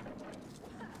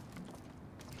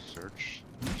 Search.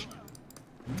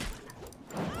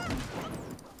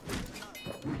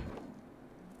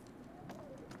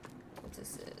 What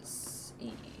this is?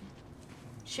 E.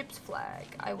 Ship's flag.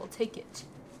 I will take it.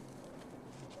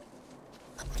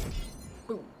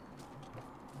 Boom.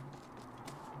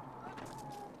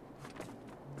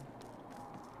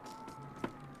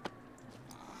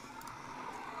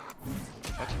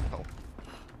 What? Oh.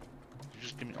 Did you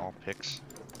just give me all picks?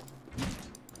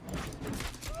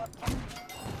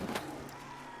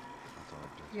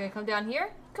 You gonna come down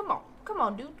here? Come on. Come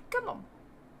on, dude. Come on.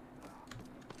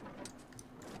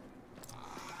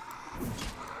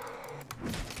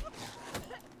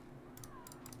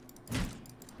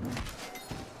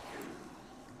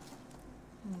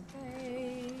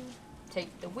 Okay.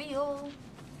 Take the wheel.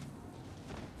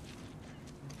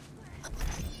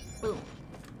 Boom.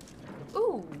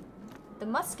 Ooh. The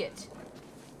musket.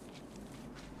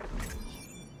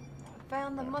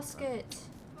 Found the musket.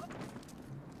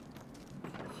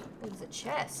 There's a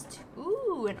chest.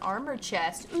 Ooh, an armor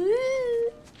chest.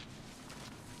 Ooh.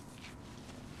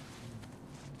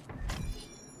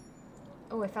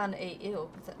 Oh, I found a ew.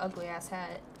 It's an ugly ass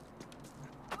hat.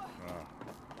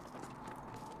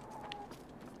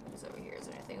 What's over here? Is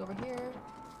there anything over here?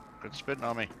 Good spitting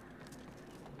on me.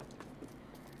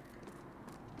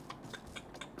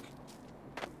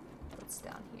 What's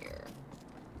down here?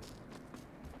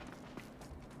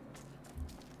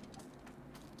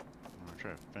 I'm gonna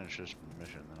try to finish this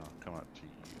mission, then I'll come up to you.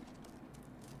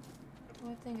 The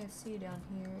only thing I see down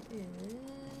here is...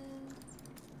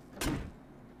 What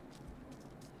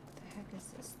the heck is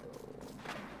this, though?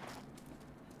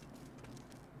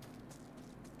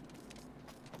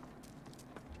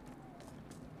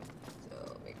 So,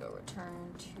 let me go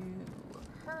return to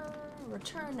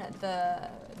Return at the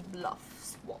Bluff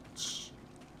Swatch.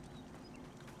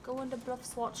 Go into Bluff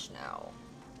Swatch now.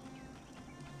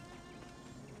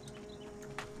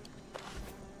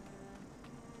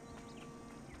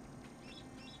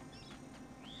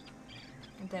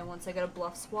 And then once I get a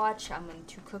Bluff Swatch, I'm going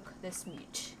to cook this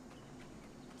meat.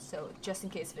 So just in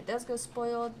case if it does go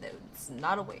spoiled, it's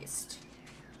not a waste.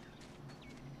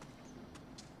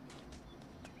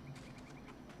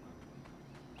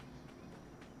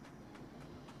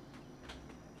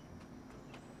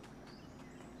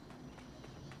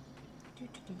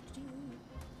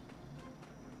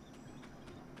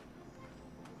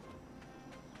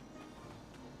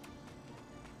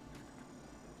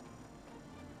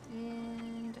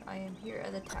 And I am here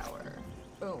at the tower.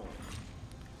 Boom.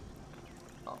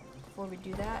 Oh, before we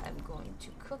do that, I'm going to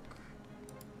cook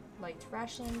light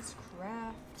rations,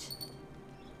 craft.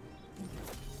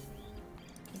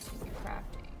 Continue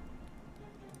crafting.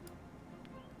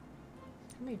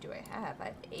 How many do I have? I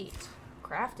have 8.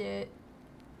 Craft it.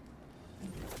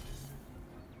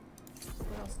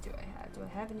 What else do I have? Do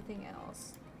I have anything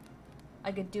else?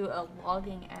 I could do a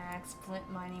logging axe, flint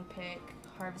mining pick,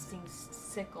 harvesting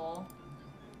sickle,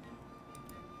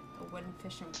 a wooden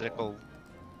fishing pole. Sickle.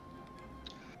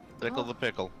 Sickle the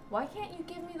pickle. Why can't you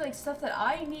give me like stuff that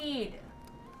I need?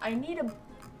 I need a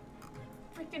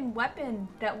freaking weapon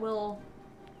that will...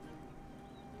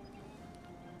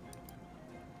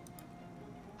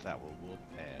 That will whoop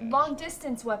ass. Long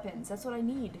distance weapons, that's what I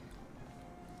need.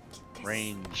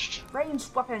 Yes.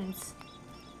 Ranged weapons.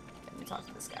 Let me talk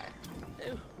to this guy.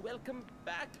 Oh, welcome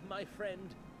back, my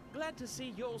friend. Glad to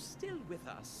see you're still with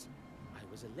us. I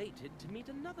was elated to meet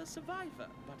another survivor,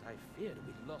 but I feared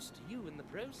we'd lost you in the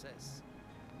process.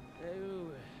 Oh,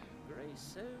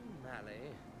 Grace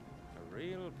O'Malley. A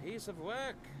real piece of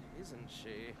work, isn't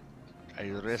she? I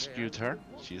rescued her.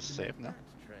 She's safe now.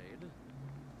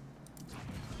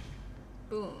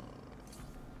 Boom.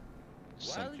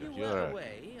 While you were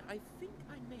away, I think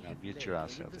I may have get your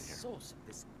ass out of the here. source of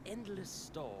this endless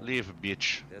storm. Leave,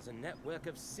 bitch. There's a network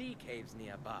of sea caves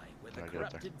nearby where the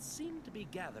corrupted seem to be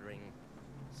gathering.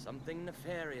 Something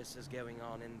nefarious is going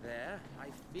on in there. I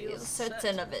feel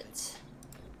certain of it.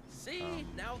 See,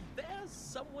 now there's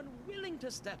someone willing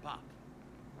to step up.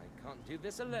 I can't do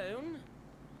this alone.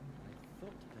 I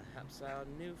thought perhaps our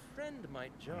new friend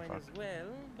might join as well,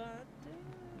 but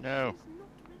no. she's not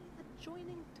really the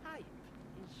joining type,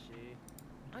 is she?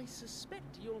 I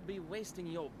suspect you'll be wasting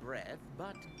your breath,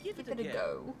 but give it a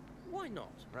go. Why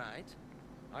not, right?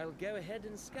 I'll go ahead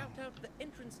and scout out the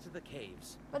entrance to the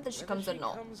caves. Whether she comes or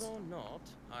not.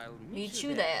 I'll meet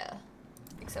you there.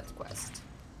 Accept quest.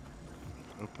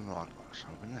 Open the lockbox.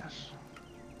 Open this.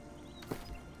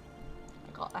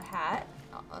 I got a hat.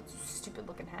 Oh, that's a stupid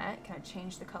looking hat. Can I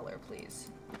change the color,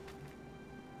 please?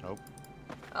 Nope.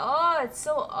 Oh, it's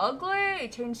so ugly.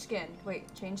 Change skin. Wait,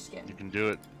 change skin. You can do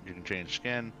it. You can change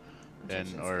skin,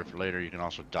 or if later you can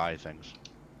also dye things.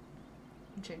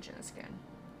 I'm changing the skin.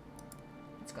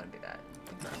 It's gonna be that.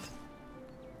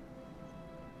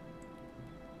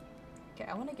 Okay,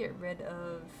 I want to get rid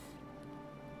of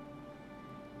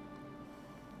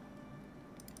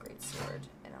great sword,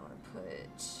 and I want to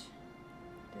put.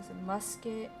 There's a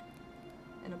musket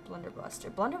and a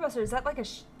blunderbuster. Blunderbuster, is that like a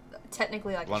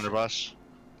technically like blunderbuss?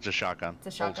 It's a shotgun. It's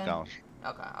a shotgun. Old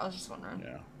okay, I was just wondering.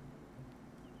 Yeah.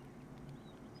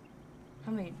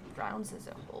 How many rounds does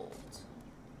it hold?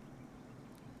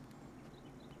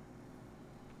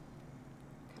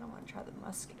 I want to try the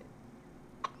musket.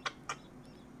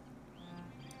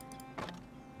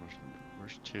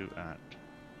 Where's 2 at?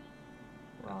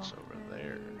 Raw It's over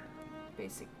there.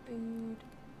 Basic food.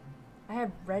 I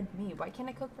have red meat. Why can't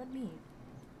I cook red meat?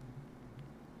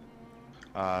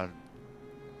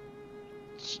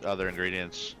 Other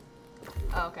ingredients.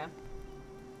 Oh, okay.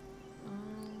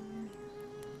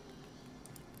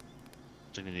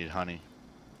 I think you need honey.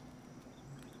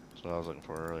 That's what I was looking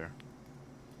for earlier.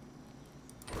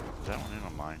 Is that one in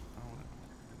on mine? Oh,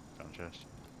 found chest.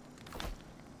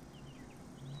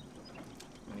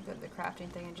 Let me go to the crafting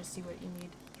thing and just see what you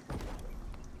need.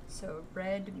 So,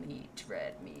 red meat,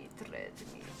 red meat, red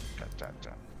meat. Dun.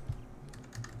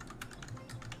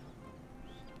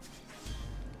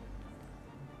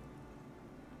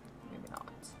 Maybe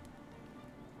not.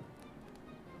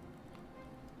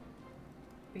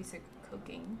 Basic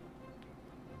cooking.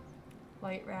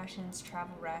 Light rations,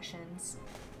 travel rations.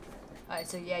 Alright,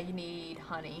 so yeah, you need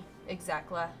honey.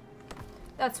 Exactly.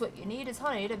 That's what you need is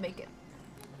honey to make it.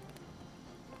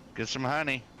 Get some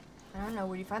honey. I don't know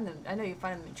where you find them. I know you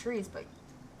find them in trees, but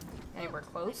anywhere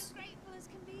close. Grateful as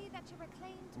can be that you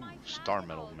reclaimed my Star flag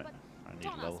medal. and all, but I need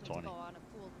don't level ask me to 20. go on a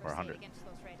full Or 100. Against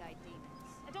those red-eyed demons.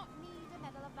 I don't need a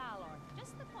medal of valor.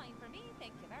 Just the coin for me,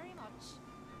 thank you very much.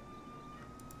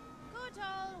 Good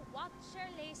old Watcher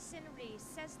Lacin Reese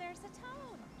says there's a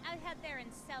town. I'll head there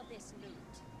and sell this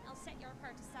loot. I'll set your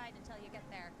part aside until you get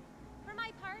there. For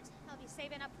my part, I'll be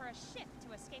saving up for a ship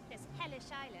to escape this hellish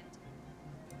island.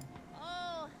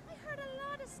 Oh, I heard a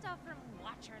lot of stuff from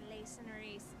Watcher Lacin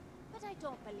Reese, but I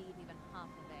don't believe even half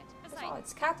of it. Besides, Oh,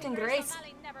 it's Captain Grace.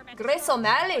 O'Malley never meant to Grace stop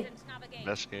O'Malley. couldn't navigate.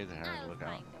 Investigate the I'll lookout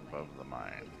find a way. above the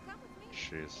mine. You can come with me.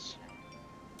 Cheers.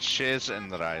 Cheers in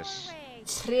the rice.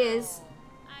 Cheers.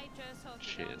 I just hope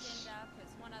you don't Cheers. end up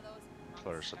as one of those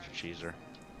Claire's such a cheeser.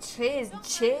 Cheese, Don't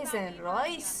cheese worry about and me running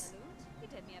you rice. on the loot. You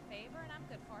did me a favor and I'm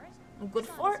good for it. I'm good As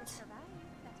long for as it. you survive,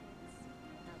 that is.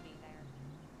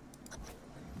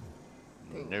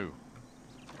 I'll be there. No.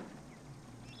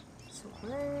 So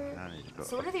where? I need to go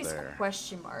So what are up these there.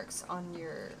 question marks on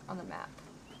the map?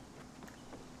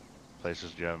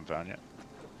 Places you haven't found yet.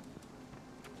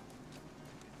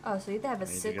 Oh, so you have to have a Need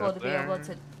to get sickle up to be able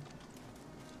there. to.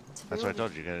 That's what I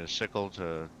told you. You get a sickle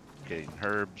to getting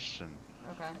herbs and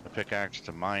Okay. a pickaxe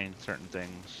to mine certain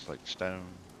things like stone.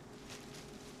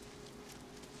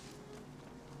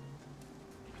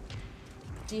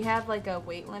 Do you have like a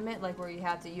weight limit, like where you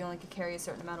only can carry a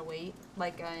certain amount of weight,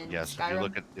 like in Yes,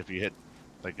 Skyrim? if you hit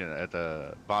like at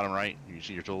the bottom right, you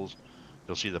see your tools.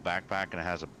 You'll see the backpack and it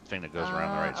has a thing that goes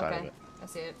around the right side of okay. it. I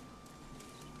see it.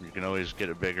 You can always get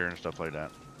it bigger and stuff like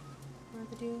that. What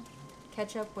do they do?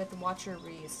 Catch up with Watcher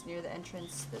Reese near the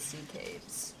entrance to the sea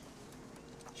caves.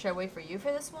 Should I wait for you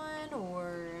for this one,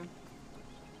 or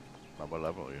What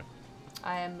level are you?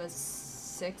 I am a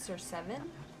 6 or 7?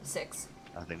 6.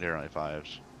 I think they're only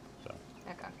 5s. So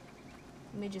Okay.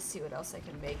 Let me just see what else I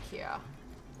can make here.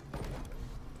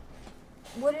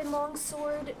 Wooden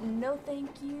longsword, no thank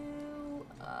you.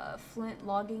 Flint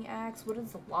logging axe. What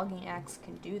does the logging axe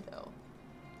can do though?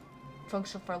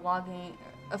 Function for logging,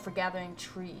 for gathering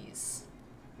trees.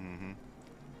 mm-hmm.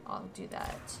 I'll do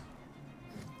that.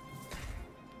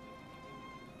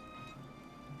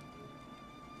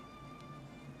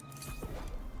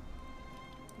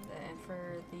 Then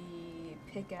for the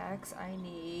pickaxe, I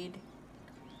need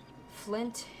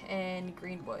flint and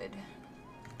greenwood.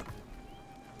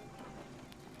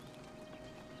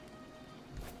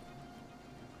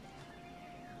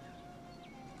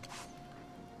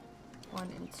 One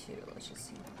and two. Let's just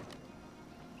see.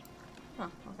 Huh,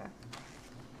 okay.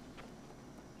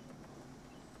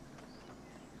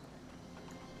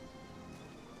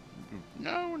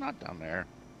 No, not down there.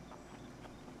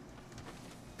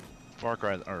 Far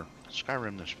Cry or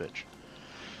Skyrim this bitch.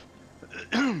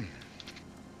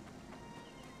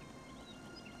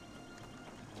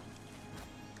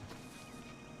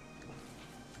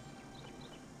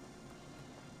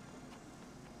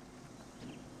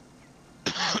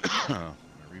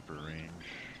 Reaper range.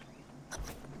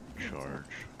 Charge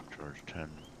 10.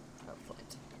 Oh,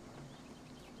 flint.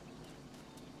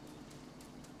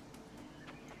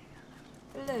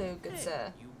 Hello, good Hey,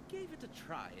 sir. you gave it a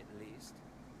try at least.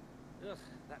 Ugh,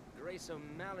 that Grace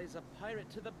O'Malley's a pirate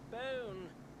to the bone.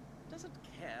 Doesn't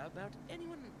care about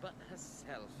anyone but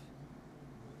herself.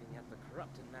 Looking at the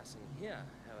corrupted massing here,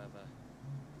 however,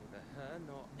 neither her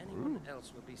nor anyone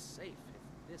else will be safe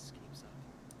if this keeps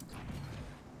up.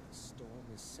 The storm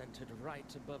is centered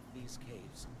right above these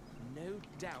caves. No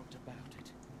doubt about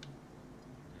it.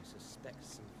 I suspect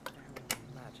some foul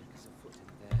magic is afoot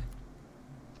in there.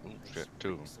 Ooh, There's shit, 2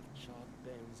 of them. reeks of charred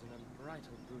bones and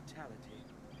unbridled brutality.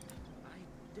 I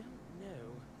don't know.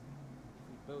 If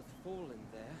we both fall in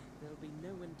there, there'll be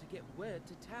no one to get word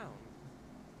to town.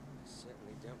 I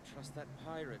certainly don't trust that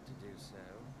pirate to do so.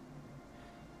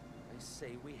 I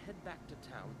say we head back to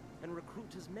town and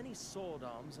recruit as many sword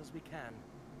arms as we can,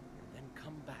 and then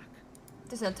come back.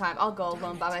 There's no time. I'll go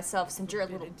alone by myself since you're a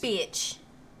little bitch.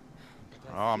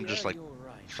 But I Oh, I'm just fear like you're right.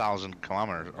 1,000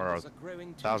 kilometers or Others are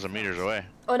growing too 1,000 meters fast. away.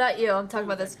 Oh, not you. I'm talking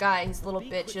about this guy. He's a little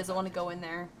bitch. He doesn't want to go in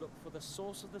there. Look for the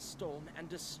source of the storm and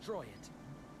destroy it.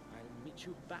 I'll meet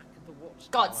you back at the watchtower.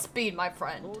 Godspeed, my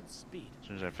friend. Godspeed. As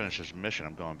soon as I finish this mission,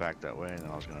 I'm going back that way, and then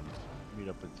I was gonna meet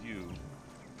up with you.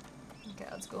 Okay,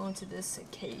 let's go into this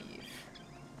cave.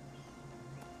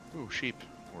 Ooh, sheep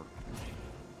or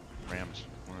rams,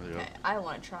 one or the Okay, other. I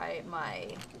want to try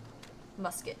my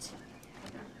musket.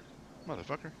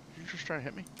 Motherfucker, did you just try to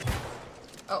hit me?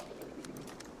 Oh.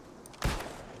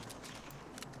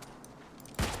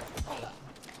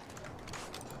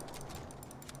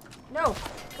 No!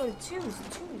 Go to twos.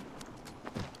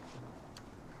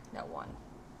 No, 1.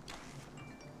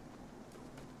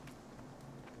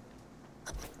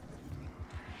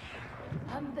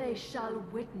 And they shall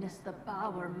witness the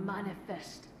power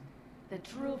manifest. The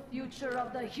true future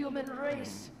of the human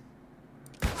race.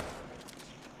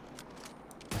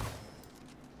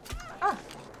 Ah.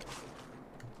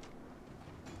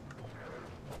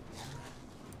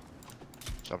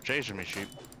 Stop chasing me, sheep.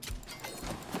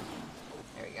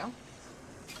 There we go.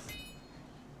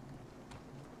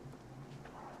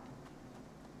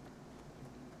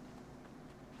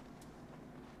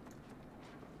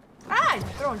 Ah! You're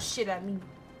throwing shit at me.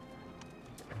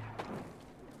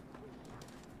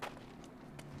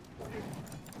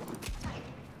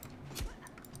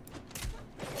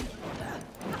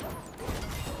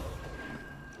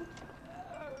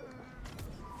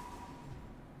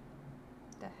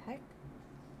 The heck?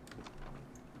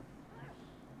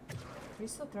 Are you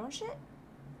still throwing shit?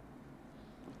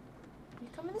 You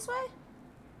coming this way?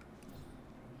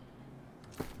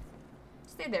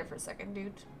 Stay there for a second,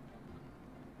 dude.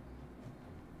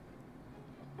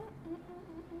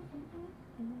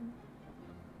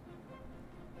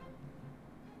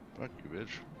 Fuck you,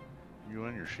 bitch. You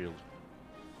and your shield.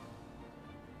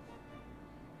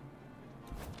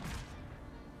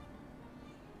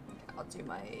 I'll do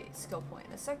my skill point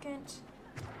in a second.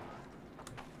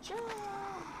 Jump!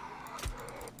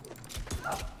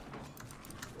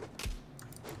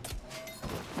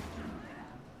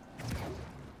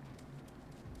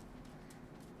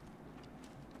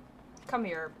 Come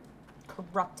here,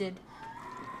 corrupted.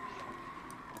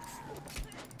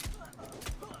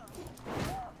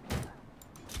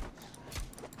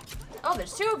 Oh,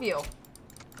 there's two of you.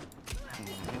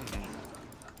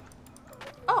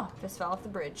 Oh, just fell off the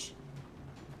bridge.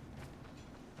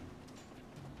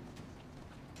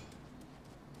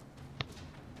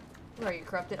 Where are you,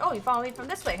 corrupted? Oh, you follow me from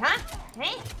this way, huh?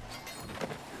 Hey?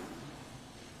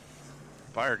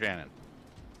 Fire cannon.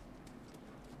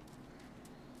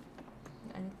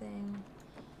 Anything?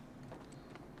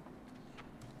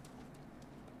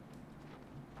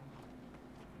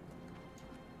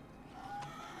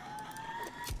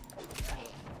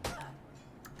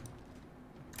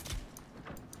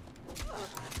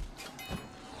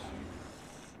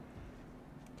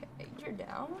 Okay, you're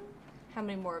down. How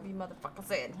many more of you motherfuckers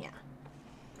are in here?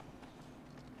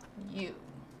 You.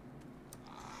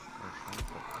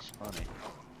 That's funny.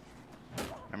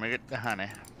 Let me get the honey.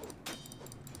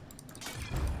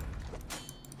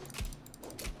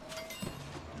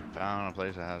 Found a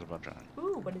place that has a bunch of honey.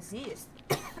 Ooh, what is this?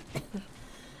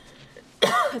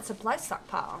 It's a supply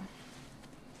stockpile.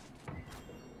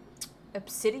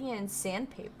 Obsidian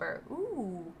sandpaper.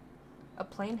 Ooh. A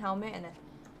plain helmet and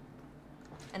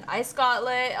an ice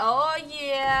gauntlet. Oh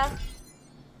yeah. Did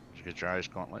you get your ice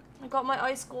gauntlet? I got my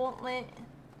ice gauntlet.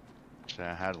 Say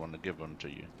I had one to give one to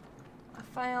you. I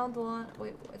found one.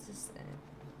 Wait, what's this thing?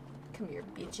 Come here,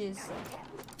 bitches.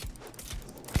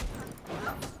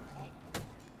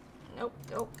 Nope,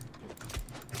 nope.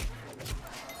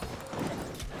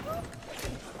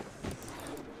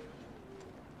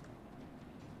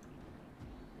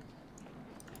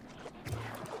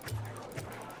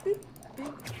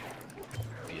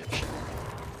 Bitch.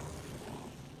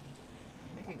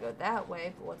 I could go that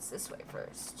way, but what's this way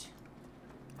first?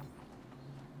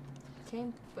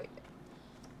 Wait.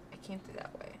 I came through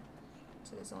that way.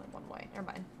 So there's only one way. Never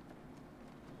mind.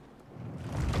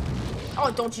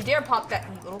 Oh, don't you dare pop that,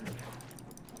 you little...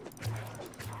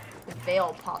 The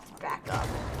veil popped back up,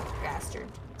 bastard.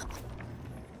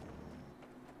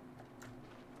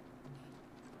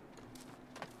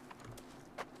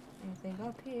 Anything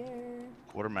up here?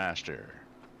 Quartermaster.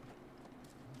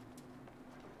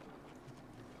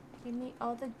 Give me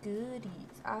all the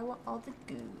goodies. I want all the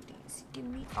goodies. Give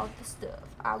me all the stuff.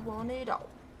 I want it all.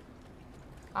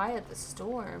 Eye of the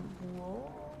Storm.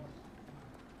 Whoa.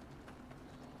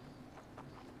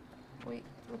 Wait,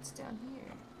 what's down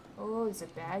here? Oh, he's a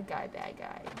bad guy, bad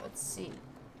guy. Let's see.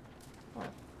 I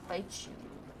want to fight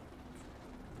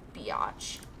you,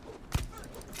 biatch.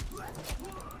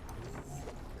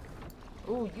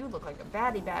 Ooh, you look like a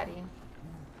baddie baddie.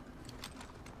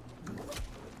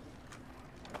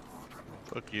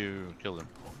 Fuck you. Kill him.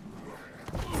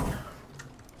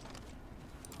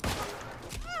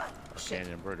 Shit. And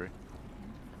embroidery.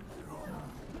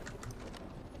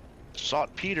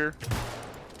 Salt Peter.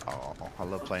 Oh, I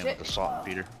love playing with the salt and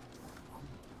Peter.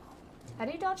 How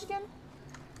do you dodge again?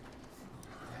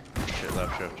 Shit,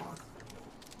 left shift.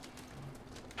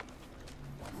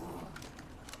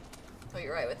 Oh,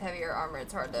 you're right. With heavier armor,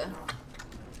 it's hard to...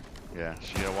 Yeah,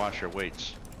 so you gotta watch your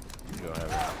weights. You go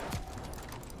heavy.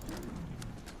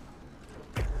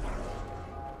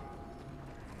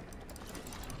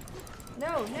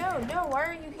 No, no, no. Why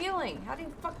are you healing? How do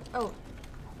you fuck... Oh.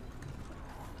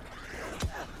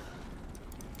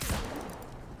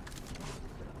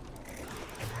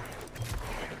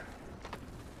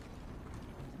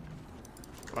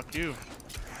 Fuck you.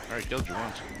 Already killed you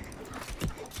once.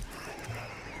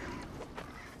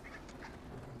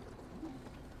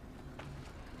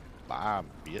 Bye,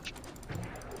 bitch.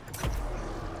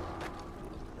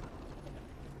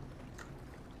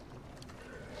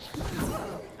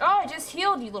 Oh, I just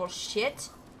healed, you little shit.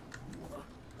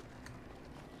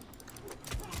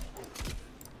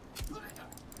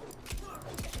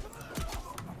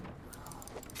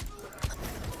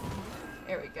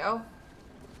 There we go.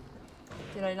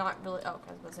 Did I not really? Oh,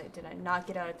 I was gonna say, did I not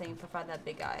get out of thing to find that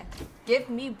big guy? Give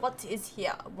me what is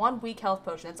here. 1 weak health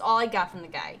potion. That's all I got from the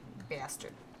guy.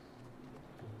 Bastard.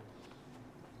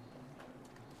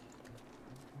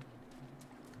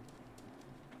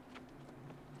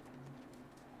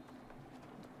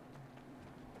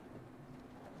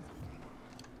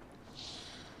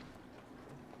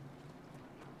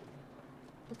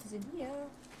 What is in here?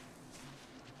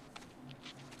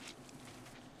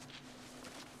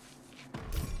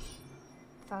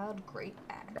 Found great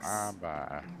axe.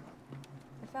 Bye.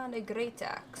 I found a great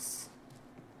axe.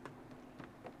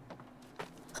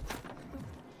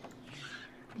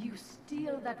 You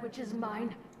steal that which is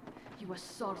mine. You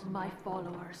assault my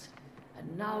followers.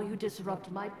 And now you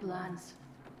disrupt my plans.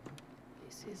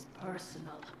 This is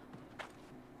personal.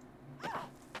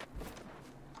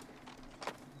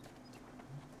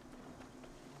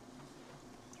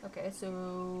 Okay,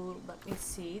 so let me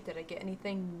see. Did I get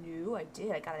anything new? I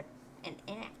did. I got an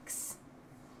axe.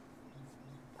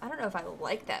 I don't know if I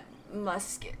like that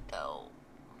musket though.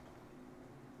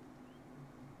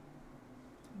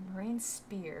 Marine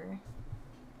spear.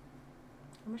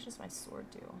 How much does my sword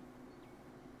do?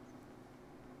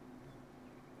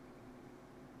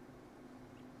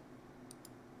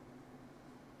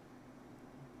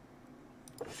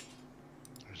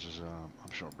 This is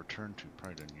optional return to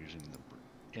Pride using the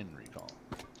in recall.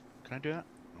 Can I do that?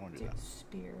 I want to do that.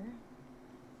 Spear.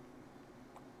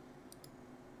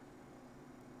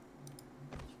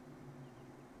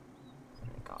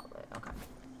 Gauntlet. Okay.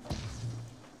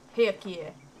 Heck yeah.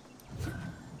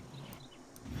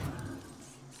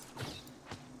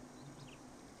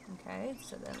 Okay,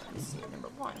 so then let me see number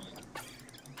 1.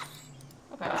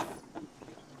 Okay.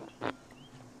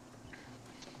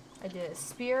 I did a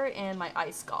spear and my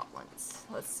ice gauntlets.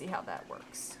 Let's see how that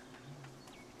works.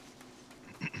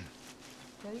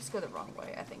 Did I just go the wrong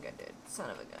way? I think I did. Son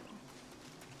of a gun.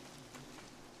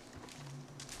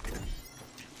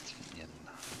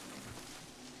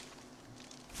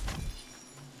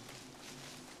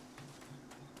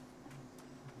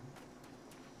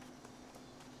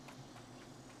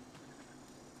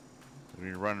 When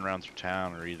you're running around through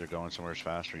town or either going somewhere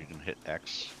faster, you can hit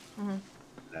X. Mm-hmm.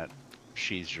 That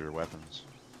sheathes your weapons.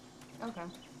 Okay.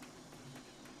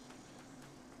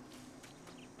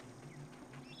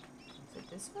 Is it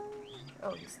this way?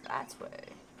 Oh, it's that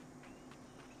way.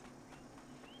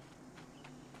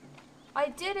 I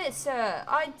did it, sir!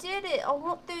 I did it! I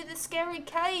went through the scary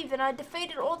cave and I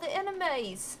defeated all the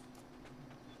enemies!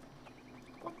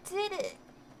 I did it!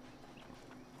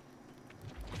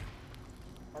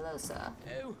 Hello, sir.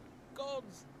 Oh,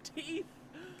 God's teeth!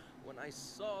 When I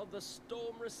saw the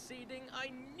storm receding,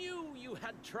 I knew you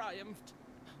had triumphed.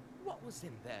 What was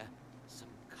in there? Some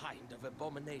kind of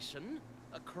abomination?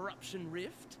 A corruption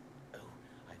rift? Oh,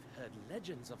 I've heard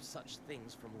legends of such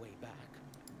things from way back.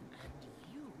 And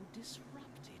you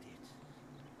disrupted it.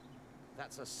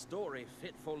 That's a story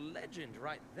fit for legend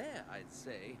right there, I'd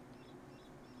say.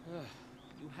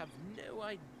 You have no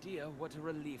idea what a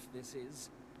relief this is.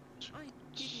 I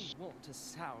didn't want to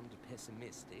sound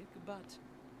pessimistic, but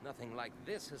nothing like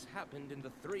this has happened in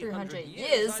the 300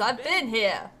 years I've been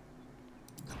here.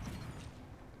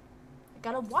 I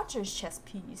got a watcher's chest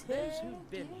piece. Those who've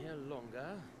been here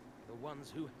longer, the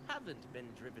ones who haven't been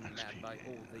driven mad by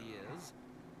all the years,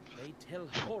 they tell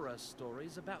horror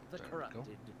stories about the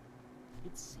corrupted.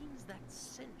 It seems that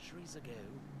centuries ago,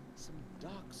 some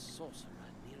dark sorcerer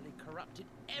nearly corrupted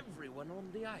everyone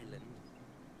on the island.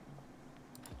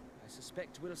 I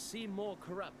suspect we'll see more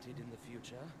corrupted in the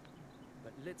future,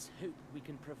 but let's hope we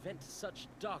can prevent such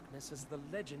darkness as the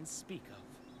legends speak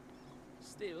of.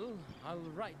 Still, I'll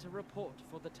write a report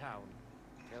for the town.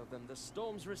 Tell them the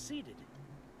storm's receded.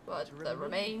 But the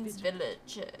remains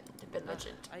village.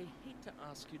 I hate to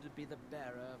ask you to be the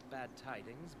bearer of bad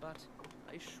tidings, but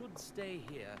I should stay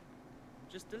here.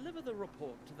 Just deliver the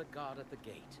report to the guard at the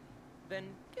gate. Then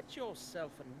get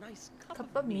yourself a nice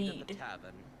cup of mead at the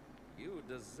tavern. You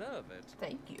deserve it.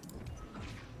 Thank you.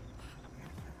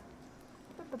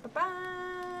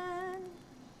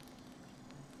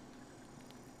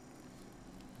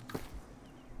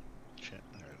 Shit,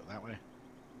 there I go that way.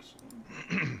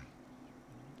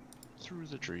 Through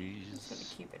through the trees. I'm just gonna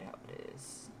keep it how it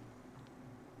is.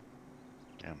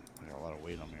 Damn, I got a lot of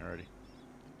weight on me already.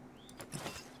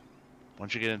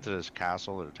 Once you get into this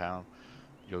castle or town,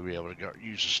 you'll be able to go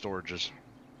use the storages.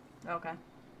 Okay.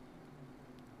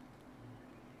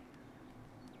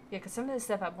 Yeah, because some of this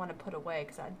stuff I want to put away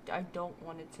because I don't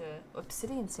want it to...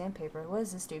 Obsidian sandpaper. What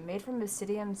does this do? Made from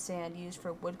obsidian sand used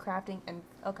for wood crafting and...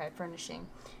 Okay, furnishing.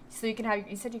 So you can have...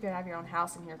 You said you could have your own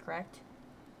house in here, correct?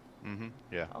 Mm-hmm,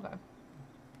 yeah. Okay.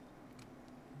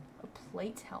 A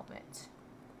plate helmet.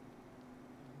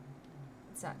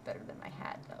 It's not better than my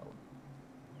hat, though.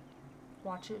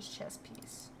 Watcher's chest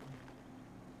piece.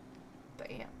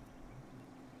 Bam.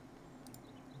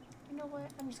 You know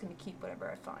what? I'm just going to keep whatever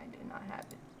I find and not have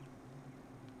it.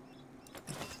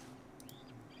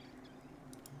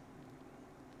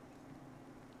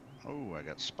 Oh, I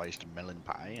got spiced melon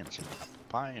pie and some apple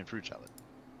pie and fruit salad.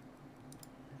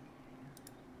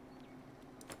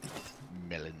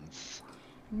 Melons.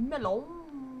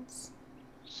 Melons.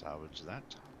 Salvage that.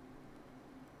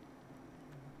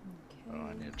 Okay. Oh,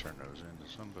 I need to turn those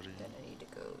into somebody. Then I need to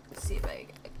go see if I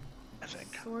get I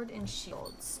think. sword and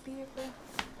shield. Spear.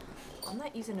 I'm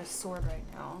not using a sword right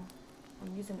now.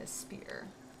 I'm using a spear.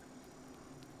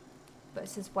 But it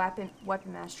says weapon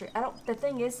mastery. I don't. The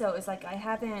thing is though, is like I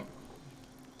haven't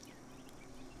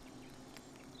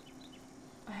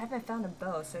found a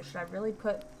bow. So should I really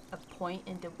put a point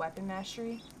into weapon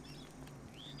mastery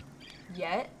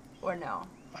yet, or no?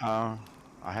 I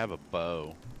have a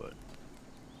bow, but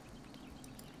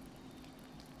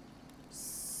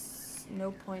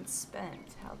No points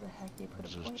spent. How the heck do you put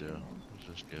a what point does this do? in? What does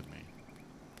this give me?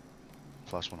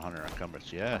 Plus 100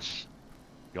 encumbrance. Yes.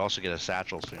 You also get a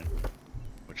satchel soon,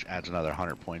 which adds another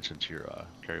 100 points into your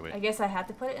carry weight. I guess I have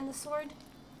to put it in the sword.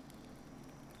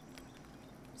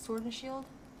 Sword and shield.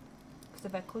 Because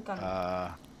if I click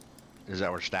on Is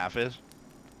that where staff is?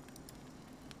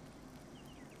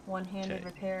 one-handed Okay.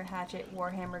 repair, hatchet,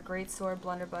 warhammer, greatsword,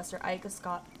 blunderbuster, ice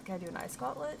gauntlet. Can I do an ice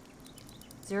gauntlet?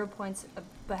 0 points.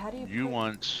 But how do you? You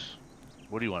want?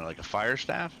 What do you want? Like a fire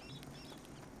staff?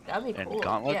 That'd be and cool.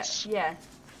 gauntlets? Yeah.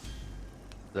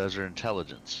 Those are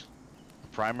intelligence.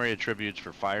 Primary attributes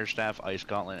for fire staff, ice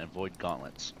gauntlet, and void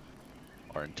gauntlets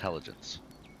are intelligence.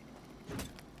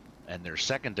 And their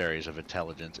secondaries of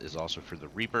intelligence is also for the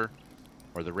reaper,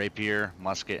 or the rapier,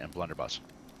 musket, and blunderbuss.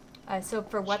 So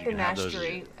for you weapon can have those as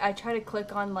mastery, I try to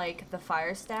click on like the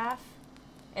fire staff,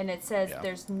 and it says Yeah.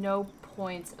 there's no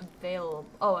points available.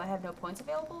 Oh, I have no points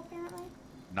available apparently.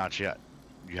 Not yet.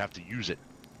 You have to use it.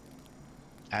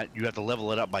 You have to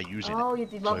level it up by using it. Oh, you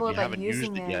have to So level if it you by haven't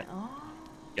using used it it. yet, Oh.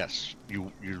 yes,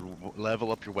 you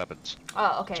level up your weapons.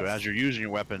 Oh, okay. So as you're using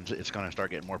your weapons, it's going to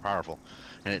start getting more powerful,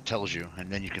 and it tells you, and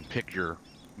then you can pick your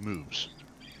moves.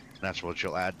 And that's what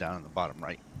you'll add down in the bottom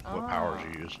right. What powers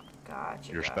you use,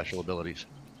 Gotcha. your special abilities.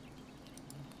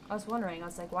 I was wondering. I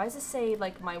was like, why does it say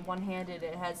like my one-handed?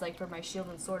 It has like for my shield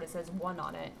and sword, it says 1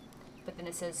 on it, but then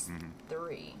it says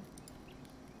 3.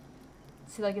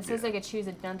 See, like it says I could choose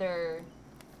another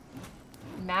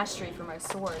mastery for my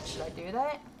sword. Should I do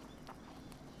that?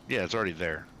 Yeah, it's already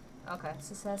there. Okay,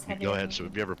 so it says You heavy. go ahead. So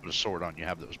if you ever put a sword on, you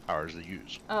have those powers to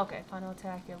use. Oh, okay, final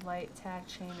attack, your light attack,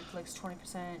 chain inflicts 20%.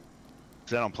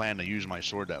 Because I don't plan to use my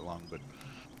sword that long, but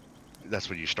that's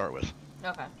what you start with.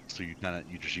 Okay. So you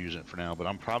just use it for now. But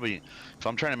I'm probably, if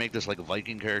I'm trying to make this like a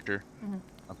Viking character,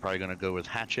 I'm probably gonna go with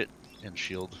hatchet and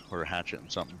shield, or hatchet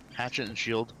and something. Hatchet and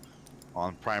shield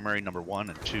on primary number 1,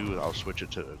 and 2 I'll switch it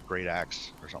to a great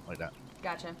axe or something like that.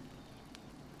 Gotcha.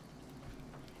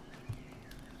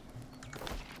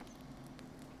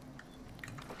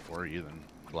 Or even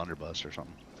blunderbuss or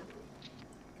something.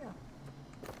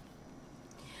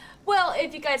 Well,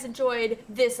 if you guys enjoyed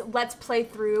this Let's Play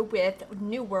through with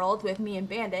New World with me and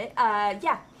Bandit,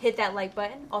 yeah, hit that like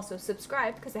button. Also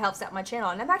subscribe because it helps out my channel.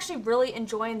 And I'm actually really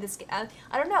enjoying this game.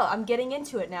 I don't know, I'm getting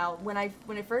into it now. When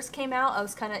it first came out, I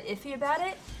was kind of iffy about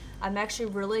it. I'm actually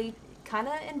really kind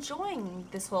of enjoying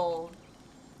this whole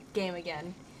game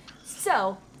again.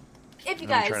 So, if you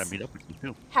guys trying to meet up with you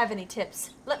too. have any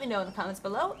tips, let me know in the comments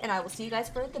below, and I will see you guys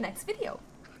for the next video.